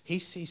 He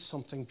sees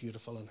something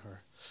beautiful in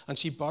her. And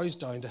she bows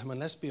down to him, and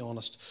let's be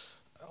honest,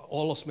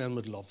 all us men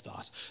would love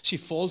that. She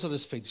falls at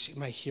his feet. She's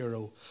my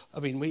hero. I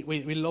mean,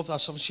 we love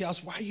that stuff. And she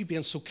asks, "Why are you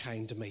being so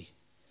kind to me?"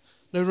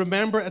 Now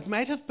remember, it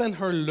might have been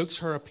her looks,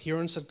 her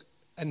appearance that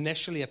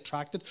initially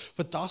attracted,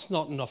 but that's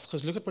not enough,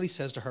 because look at what he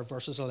says to her,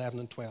 verses 11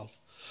 and 12.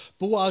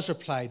 Boaz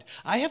replied,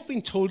 "I have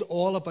been told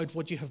all about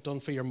what you have done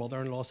for your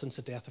mother-in-law since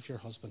the death of your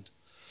husband,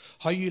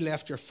 how you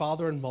left your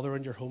father and mother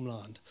in your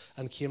homeland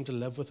and came to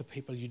live with a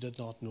people you did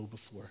not know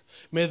before.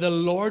 May the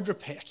Lord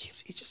repay,"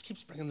 he just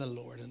keeps bringing the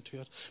Lord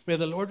into it. "May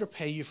the Lord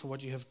repay you for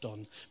what you have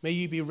done. May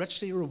you be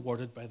richly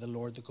rewarded by the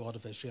Lord, the God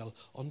of Israel,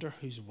 under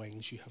whose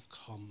wings you have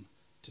come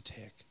to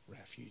take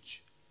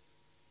refuge."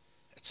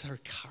 It's her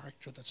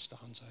character that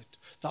stands out.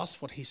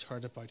 That's what he's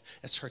heard about.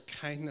 It's her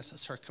kindness,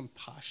 it's her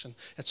compassion,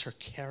 it's her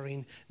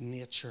caring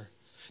nature.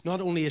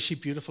 Not only is she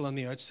beautiful on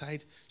the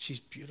outside,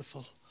 she's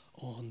beautiful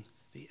on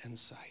the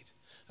inside.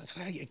 And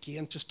can I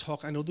again just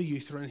talk, I know the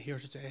youth are in here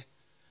today.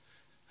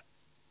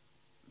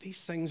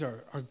 These things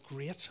are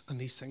great and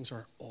these things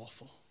are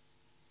awful.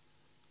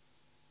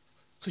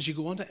 Because you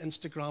go onto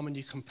Instagram and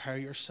you compare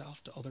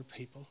yourself to other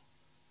people.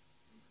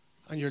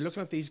 And you're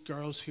looking at these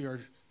girls who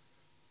are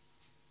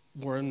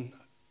wearing,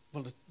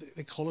 well,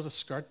 they call it a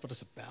skirt, but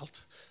it's a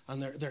belt,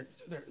 and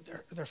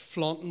they're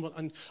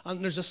flaunting,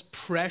 and there's this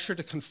pressure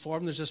to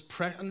conform. There's this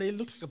pressure, and they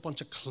look like a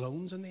bunch of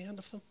clones in the end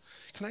of them.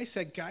 Can I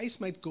say, guys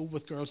might go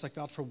with girls like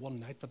that for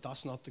one night, but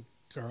that's not the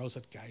girls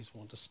that guys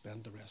want to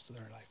spend the rest of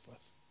their life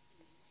with.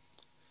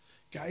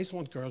 Guys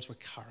want girls with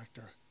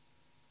character.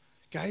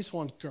 Guys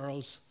want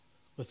girls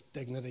with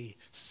dignity,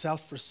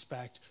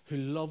 self-respect, who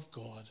love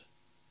God.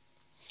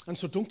 And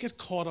so don't get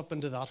caught up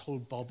into that whole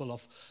bubble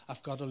of,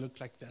 I've got to look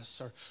like this,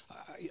 or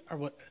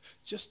what.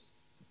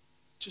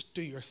 Just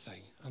do your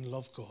thing and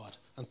love God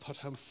and put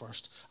him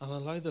first and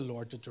allow the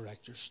Lord to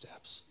direct your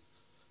steps.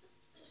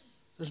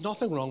 There's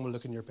nothing wrong with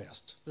looking your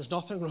best. There's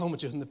nothing wrong with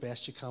doing the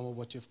best you can with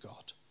what you've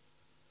got.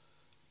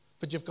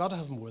 But you've got to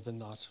have more than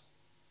that.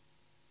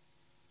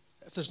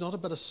 If there's not a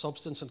bit of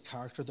substance and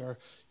character there,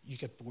 you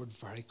get bored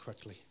very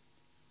quickly.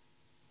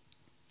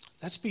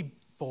 Let's be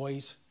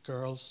boys,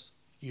 girls,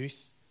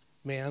 youth,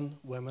 men,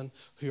 women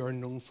who are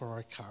known for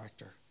our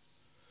character.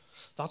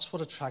 That's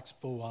what attracts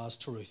Boaz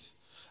to Ruth,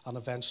 and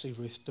eventually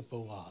Ruth to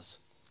Boaz.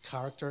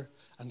 Character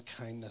and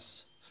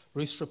kindness.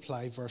 Ruth's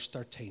reply, verse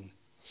 13.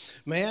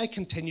 "May I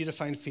continue to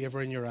find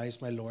favor in your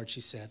eyes, my Lord," she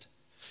said.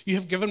 "You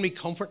have given me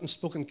comfort and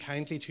spoken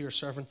kindly to your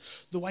servant,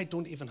 though I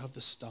don't even have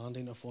the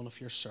standing of one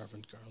of your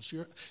servant girls."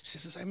 She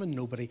says, "I'm a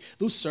nobody.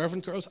 Those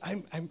servant girls,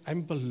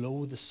 I'm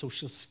below the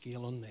social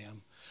scale on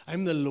them.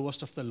 I'm the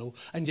lowest of the low,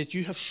 and yet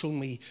you have shown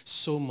me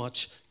so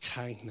much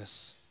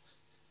kindness.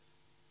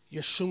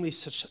 You've shown me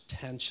such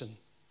attention."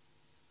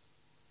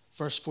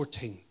 Verse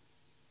 14.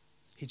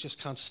 He just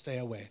can't stay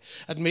away.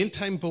 At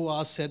mealtime,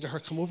 Boaz said to her,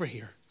 "Come over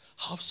here,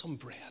 have some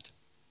bread.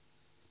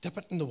 Dip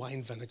it in the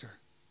wine vinegar."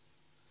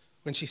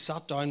 When she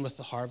sat down with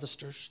the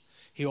harvesters,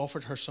 he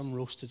offered her some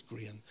roasted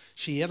grain.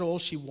 She ate all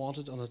she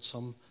wanted and had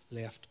some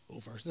left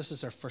over. This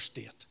is their first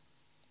date.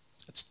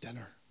 It's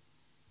dinner.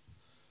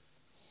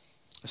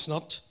 It's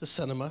not the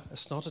cinema.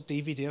 It's not a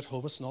DVD at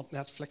home. It's not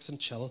Netflix and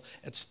chill.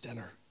 It's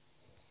dinner.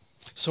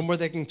 Somewhere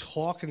they can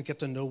talk and get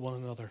to know one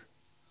another.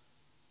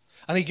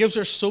 And he gives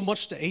her so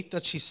much to eat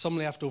that she's some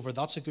left over.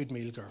 That's a good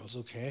meal, girls,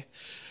 okay?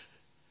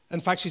 In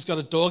fact, she's got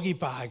a doggy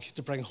bag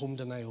to bring home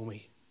to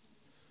Naomi.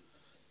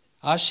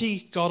 As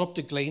she got up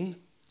to glean,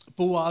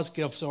 Boaz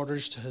gives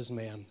orders to his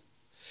men.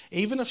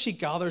 Even if she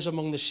gathers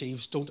among the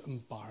sheaves, don't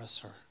embarrass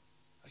her.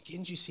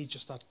 Again, do you see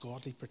just that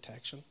godly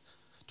protection?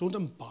 Don't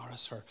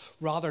embarrass her.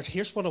 Rather,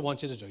 here's what I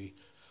want you to do.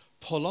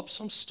 Pull up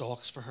some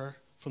stalks for her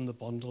from the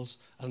bundles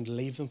and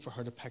leave them for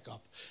her to pick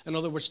up. In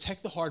other words,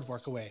 take the hard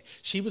work away.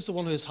 She was the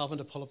one who was having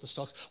to pull up the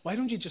stalks. Why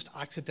don't you just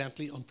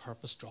accidentally, on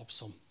purpose, drop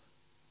some?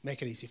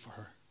 Make it easy for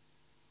her.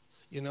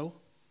 You know?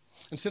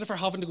 Instead of her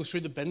having to go through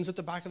the bins at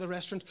the back of the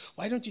restaurant,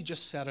 why don't you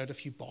just set out a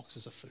few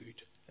boxes of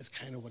food? Is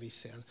kind of what he's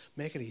saying.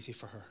 Make it easy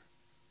for her.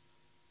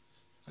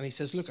 And he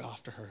says, look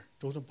after her.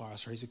 Don't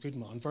embarrass her. He's a good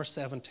man. Verse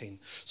 17.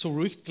 So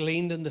Ruth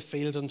gleaned in the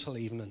field until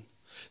evening.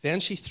 Then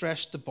she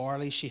threshed the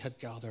barley she had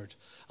gathered,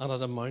 and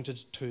it amounted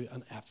to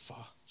an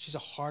ephah. She's a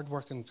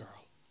hard-working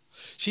girl.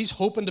 She's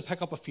hoping to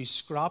pick up a few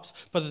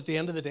scraps, but at the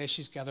end of the day,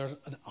 she's gathered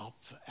an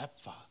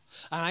ephah.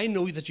 And I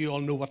know that you all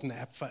know what an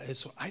ephah is,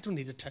 so I don't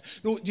need to tell.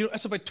 No, you know,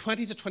 it's about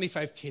 20 to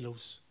 25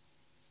 kilos.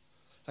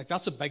 Like,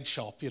 that's a big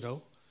shop, you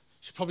know.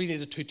 She probably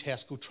needed 2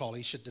 Tesco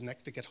trolleys she'd the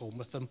next to get home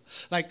with them.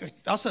 Like,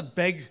 that's a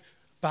big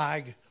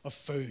bag of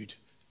food.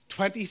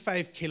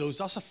 25 kilos,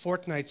 that's a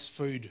fortnight's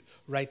food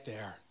right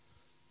there.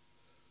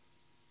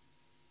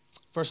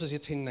 Verses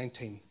 18 and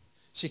 19.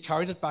 She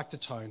carried it back to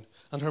town,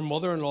 and her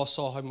mother-in-law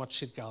saw how much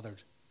she'd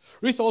gathered.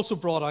 Ruth also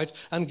brought out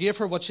and gave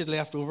her what she'd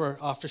left over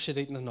after she'd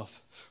eaten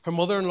enough. Her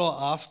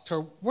mother-in-law asked her,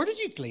 where did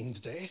you glean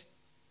today?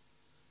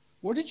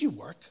 Where did you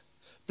work?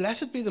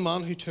 Blessed be the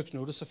man who took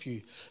notice of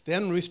you.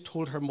 Then Ruth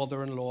told her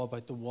mother-in-law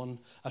about the one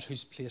at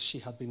whose place she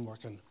had been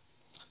working.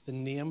 The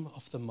name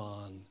of the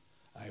man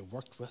I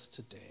worked with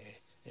today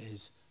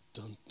is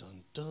dun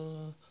dun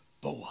dun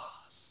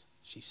Boaz,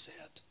 she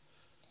said.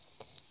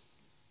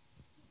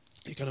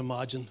 You can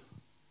imagine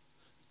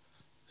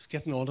it's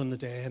getting on in the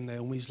day and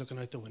Naomi's looking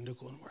out the window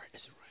going, where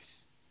is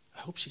Ruth?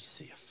 I hope she's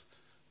safe,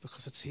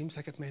 because it seems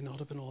like it may not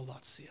have been all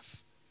that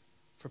safe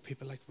for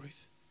people like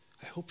Ruth.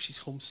 I hope she's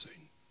home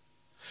soon.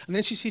 And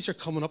then she sees her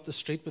coming up the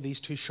street with these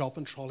 2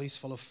 shopping trolleys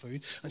full of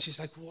food, and she's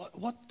like,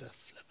 what the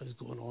flip is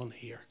going on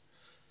here?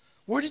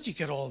 Where did you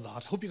get all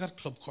that? Hope you got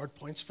club card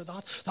points for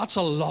that. That's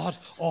a lot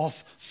of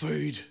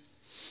food.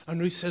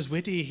 And Ruth says,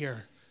 wait till you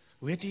hear.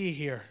 Wait till you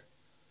hear.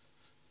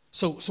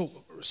 So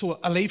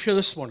I leave here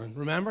this morning,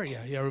 remember?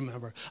 Yeah,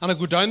 remember. And I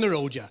go down the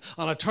road, yeah,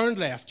 and I turned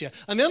left, yeah.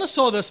 And then I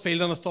saw this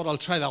field and I thought, I'll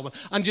try that one.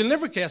 And you'll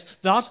never guess,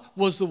 that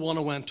was the one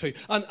I went to.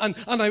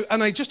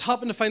 And I just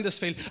happened to find this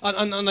field.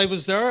 And I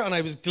was there and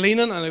I was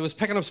gleaning and I was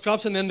picking up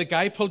scraps, and then the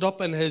guy pulled up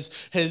in his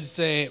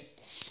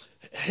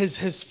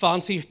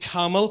fancy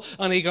camel,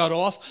 and he got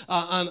off,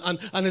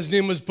 and his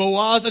name was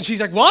Boaz. And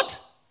she's like,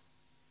 what?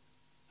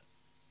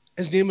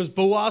 His name was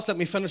Boaz. Let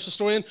me finish the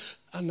story.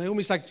 And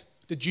Naomi's like,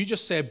 did you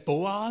just say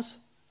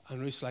Boaz?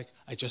 And Ruth's like,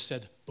 I just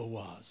said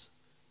Boaz.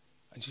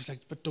 And she's like,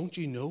 but don't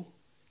you know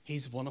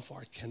he's one of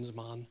our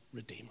kinsman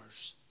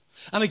redeemers?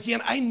 And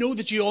again, I know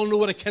that you all know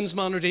what a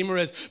kinsman redeemer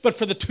is, but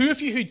for the 2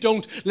 of you who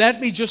don't, let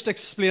me just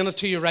explain it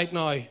to you right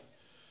now.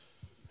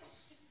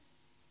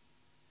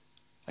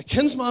 A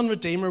kinsman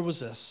redeemer was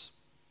this: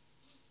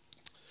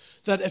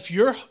 that if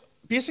your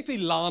basically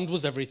land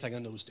was everything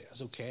in those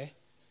days, okay?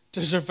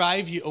 To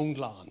survive, you owned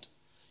land.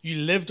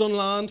 You lived on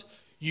land.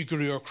 You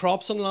grew your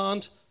crops on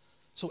land.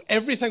 So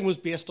everything was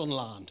based on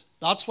land.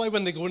 That's why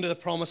when they go into the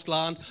promised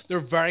land, they're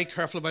very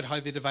careful about how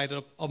they divide it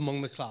up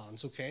among the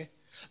clans, okay?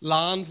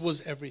 Land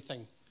was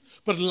everything.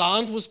 But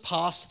land was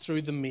passed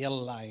through the male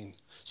line.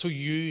 So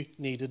you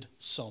needed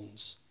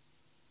sons.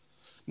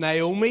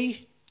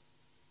 Naomi,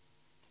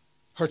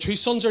 her 2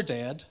 sons are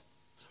dead.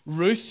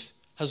 Ruth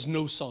has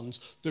no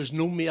sons. There's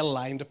no male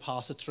line to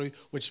pass it through,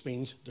 which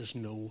means there's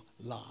no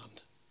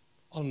land.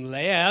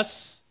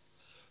 Unless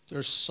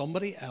there's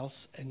somebody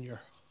else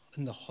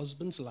in the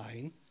husband's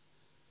line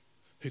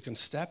who can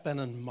step in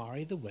and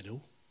marry the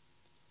widow,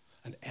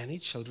 and any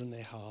children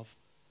they have,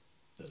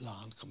 the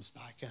land comes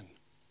back in.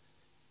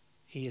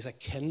 He is a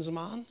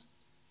kinsman.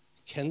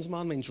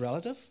 Kinsman means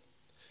relative,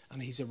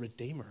 and he's a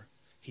redeemer.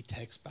 He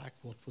takes back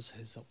what was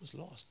his that was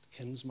lost.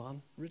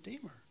 Kinsman,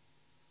 redeemer.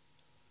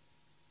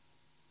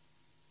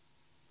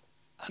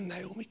 And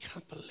Naomi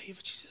can't believe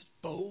it. She says,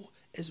 Bo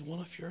is one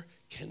of your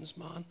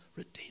kinsman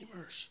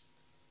redeemers.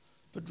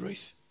 But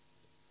Ruth,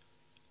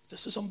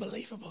 this is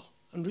unbelievable.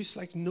 And Ruth's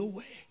like, no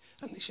way.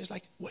 And she's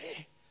like,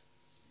 way.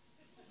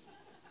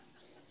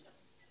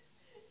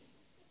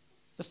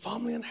 The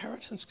family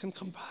inheritance can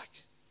come back.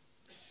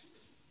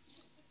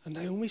 And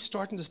Naomi's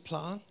starting to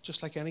plan,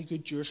 just like any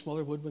good Jewish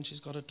mother would when she's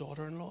got a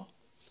daughter-in-law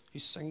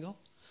who's single.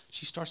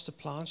 She starts to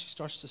plan, she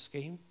starts to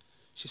scheme,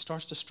 she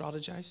starts to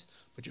strategize.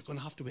 But you're going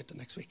to have to wait till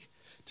next week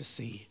to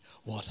see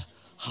what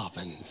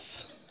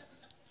happens.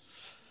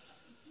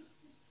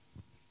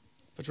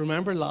 But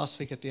remember last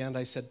week at the end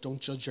I said, don't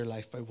judge your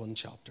life by one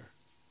chapter.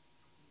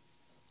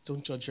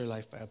 Don't judge your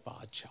life by a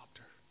bad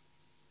chapter.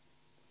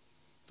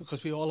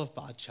 Because we all have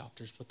bad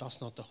chapters, but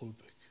that's not the whole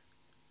book.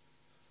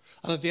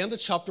 And at the end of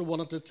chapter 1,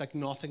 it looked like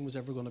nothing was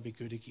ever going to be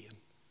good again.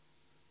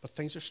 But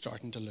things are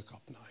starting to look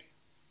up now.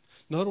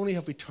 Not only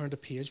have we turned a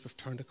page, we've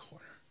turned a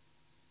corner.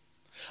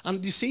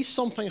 And you see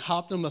something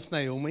happening with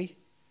Naomi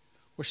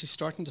where she's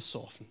starting to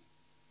soften.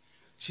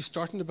 She's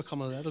starting to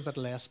become a little bit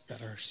less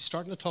bitter. She's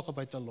starting to talk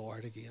about the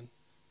Lord again.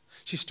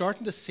 She's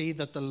starting to see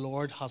that the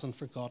Lord hasn't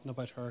forgotten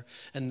about her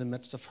in the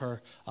midst of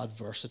her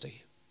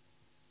adversity.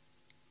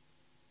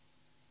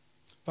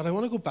 But I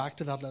want to go back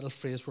to that little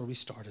phrase where we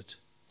started.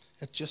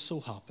 It just so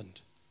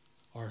happened,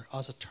 or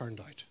as it turned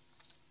out.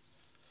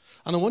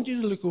 And I want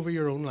you to look over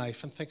your own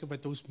life and think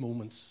about those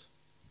moments.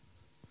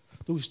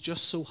 Those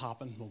just so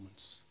happened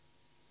moments.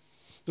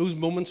 Those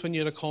moments when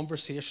you had a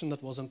conversation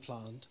that wasn't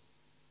planned.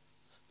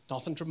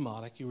 Nothing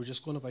dramatic. You were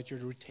just going about your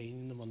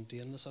routine, the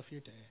mundaneness of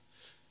your day.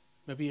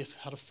 Maybe you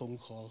had a phone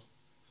call.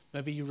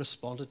 Maybe you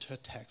responded to a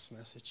text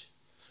message.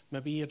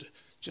 Maybe you'd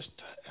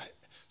just,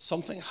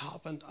 something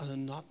happened, and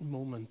in that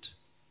moment,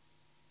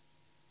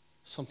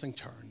 something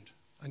turned,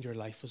 and your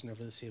life was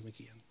never the same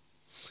again.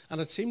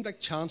 And it seemed like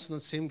chance, and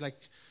it seemed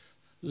like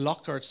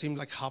luck, or it seemed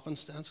like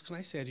happenstance. Can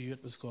I say to you,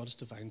 it was God's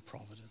divine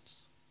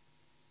providence.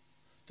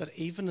 That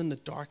even in the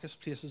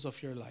darkest places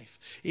of your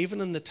life,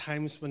 even in the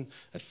times when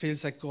it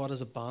feels like God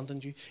has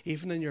abandoned you,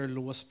 even in your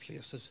lowest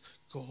places,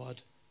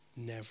 God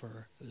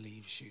never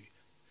leaves you.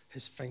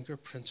 His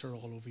fingerprints are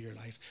all over your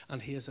life,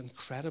 and he is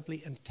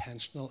incredibly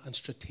intentional and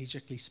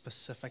strategically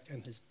specific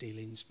in his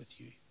dealings with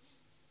you.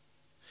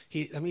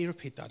 Let me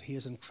repeat that. He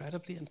is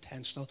incredibly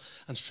intentional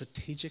and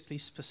strategically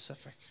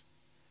specific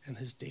in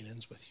his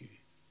dealings with you.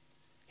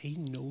 He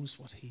knows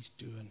what he's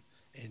doing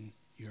in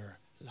your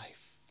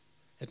life.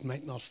 It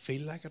might not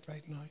feel like it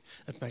right now.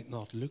 It might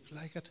not look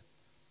like it.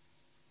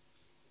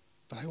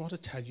 But I want to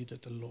tell you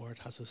that the Lord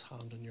has his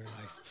hand on your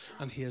life,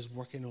 and he is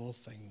working all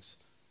things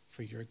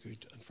for your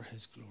good and for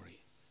his glory.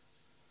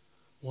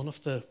 One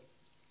of the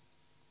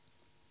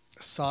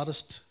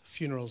saddest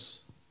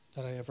funerals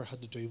that I ever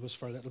had to do was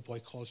for a little boy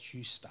called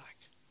Hugh Stack.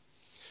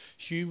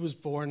 Hugh was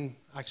born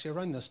actually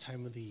around this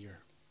time of the year,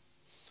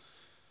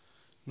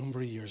 a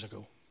number of years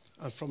ago.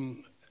 And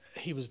from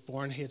he was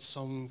born, he had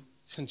some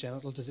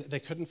congenital disease. They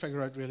couldn't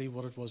figure out really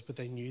what it was, but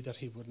they knew that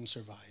he wouldn't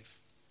survive.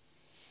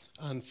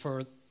 And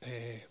for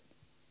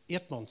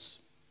 8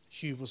 months,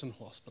 Hugh was in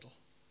hospital.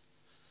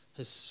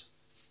 His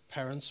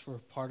parents were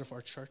part of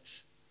our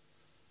church.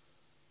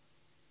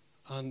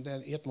 And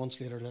then 8 months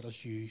later, little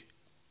Hugh,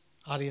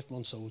 at 8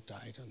 months old,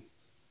 died. And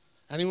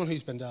anyone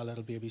who's been to a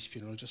little baby's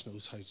funeral just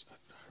knows how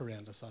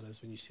horrendous that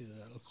is when you see the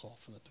little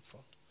coffin at the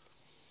front.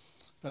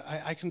 But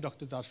I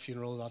conducted that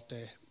funeral that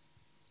day.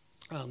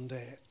 And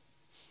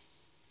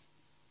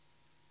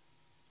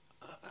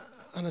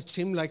it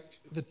seemed like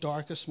the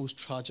darkest, most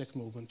tragic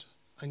moment.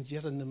 And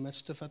yet in the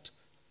midst of it,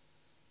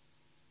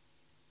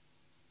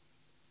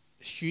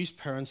 Hugh's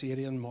parents,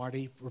 Eddie and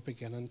Marty, were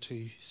beginning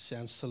to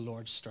sense the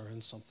Lord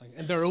stirring something.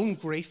 In their own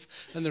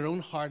grief, in their own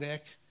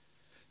heartache,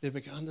 they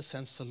began to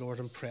sense the Lord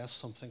impress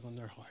something on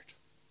their heart.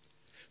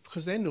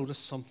 Because they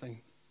noticed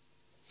something.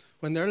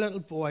 When their little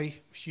boy,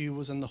 Hugh,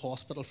 was in the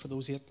hospital for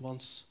those 8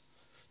 months,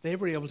 they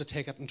were able to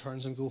take it in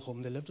turns and go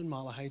home. They lived in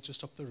Malahide,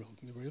 just up the road,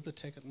 and they were able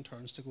to take it in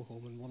turns to go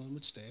home, and one of them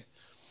would stay.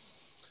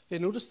 They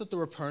noticed that there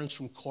were parents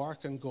from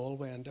Cork and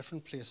Galway and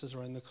different places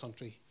around the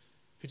country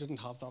who didn't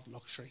have that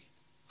luxury,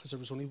 because there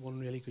was only one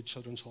really good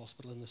children's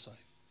hospital in the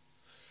south.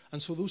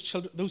 And so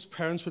those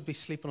parents would be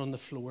sleeping on the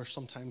floor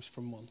sometimes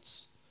for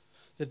months.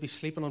 They'd be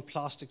sleeping on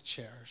plastic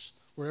chairs,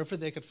 wherever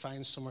they could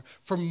find somewhere.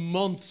 For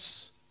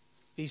months,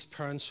 these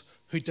parents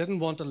who didn't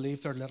want to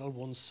leave their little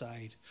one's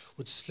side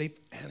would sleep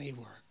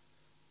anywhere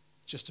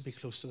just to be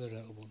close to their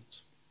little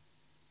ones.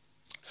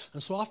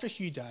 And so after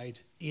Hugh died,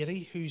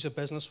 Eddie, who's a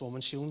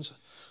businesswoman, she owns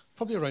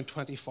probably around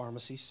 20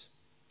 pharmacies,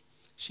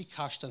 she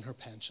cashed in her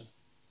pension.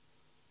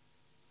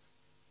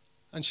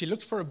 And she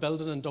looked for a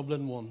building in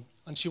Dublin 1,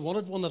 and she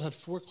wanted one that had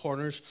 4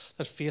 corners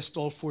that faced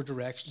all 4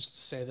 directions to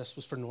say this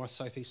was for North,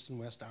 South, East and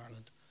West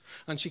Ireland.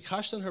 And she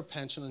cashed in her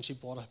pension and she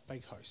bought a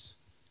big house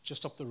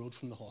just up the road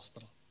from the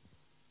hospital.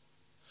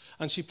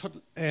 And she put,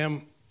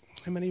 how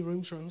many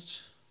rooms are in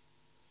it?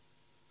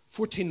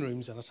 14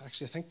 rooms in it,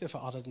 actually. I think they've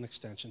added an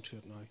extension to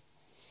it now.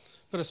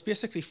 But it's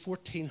basically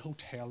 14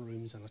 hotel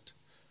rooms in it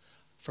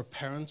for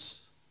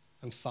parents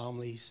and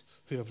families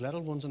who have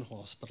little ones in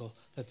hospital,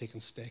 that they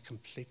can stay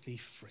completely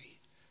free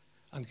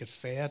and get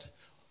fed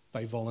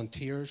by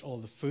volunteers. All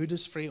the food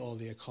is free, all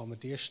the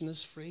accommodation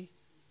is free.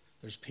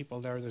 There's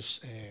people there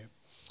there's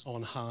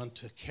on hand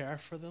to care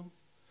for them.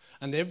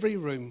 And every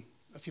room,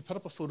 if you put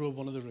up a photo of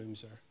one of the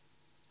rooms there,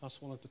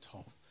 that's one at the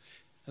top,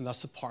 and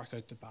that's the park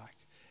out the back.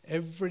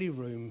 Every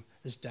room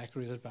is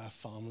decorated by a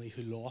family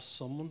who lost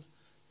someone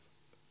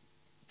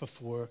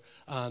before,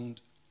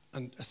 and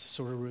it's the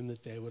sort of room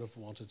that they would have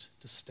wanted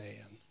to stay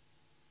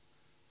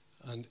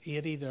in. And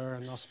Eddie there,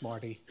 and that's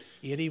Marty,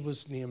 Eddie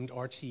was named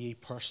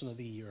RTE Person of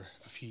the Year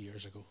a few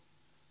years ago,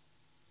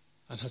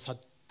 and has had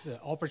the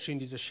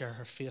opportunity to share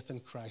her faith in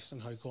Christ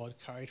and how God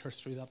carried her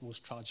through that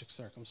most tragic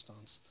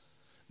circumstance,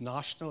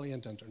 nationally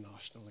and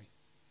internationally.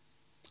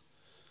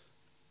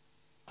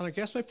 And I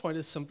guess my point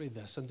is simply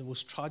this: in the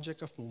most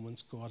tragic of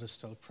moments, God is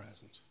still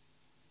present.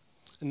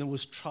 In the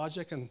most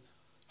tragic and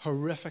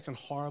horrific and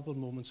horrible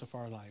moments of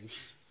our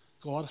lives,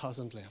 God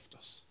hasn't left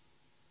us.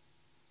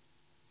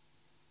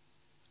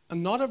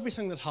 And not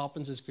everything that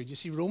happens is good. You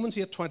see, Romans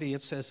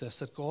 8:28 says this,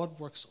 that God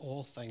works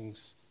all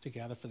things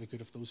together for the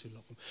good of those who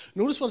love him.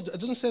 Notice what it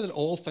doesn't say, that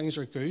all things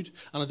are good,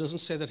 and it doesn't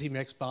say that he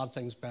makes bad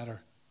things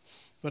better.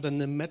 But in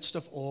the midst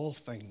of all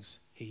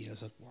things, he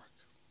is at work.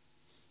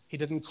 He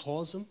didn't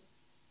cause them,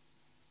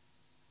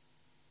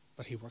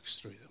 but he works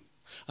through them.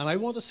 And I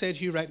want to say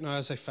to you right now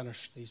as I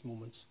finish these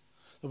moments,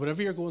 that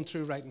whatever you're going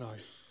through right now,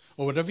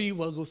 or whatever you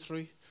will go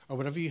through, or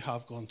whatever you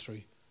have gone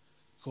through,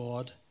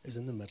 God is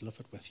in the middle of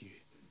it with you.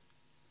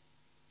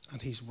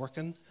 And he's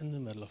working in the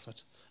middle of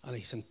it. And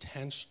he's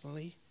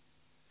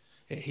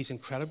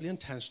incredibly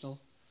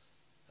intentional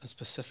and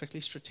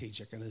specifically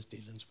strategic in his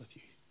dealings with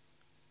you.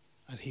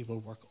 And he will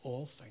work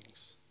all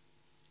things,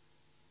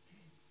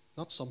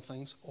 not some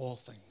things, all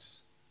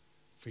things,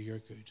 for your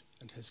good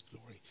and his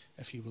glory,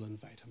 if you will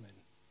invite him in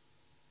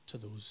to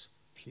those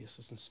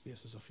places and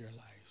spaces of your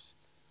lives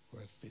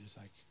where it feels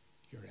like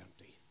you're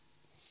empty.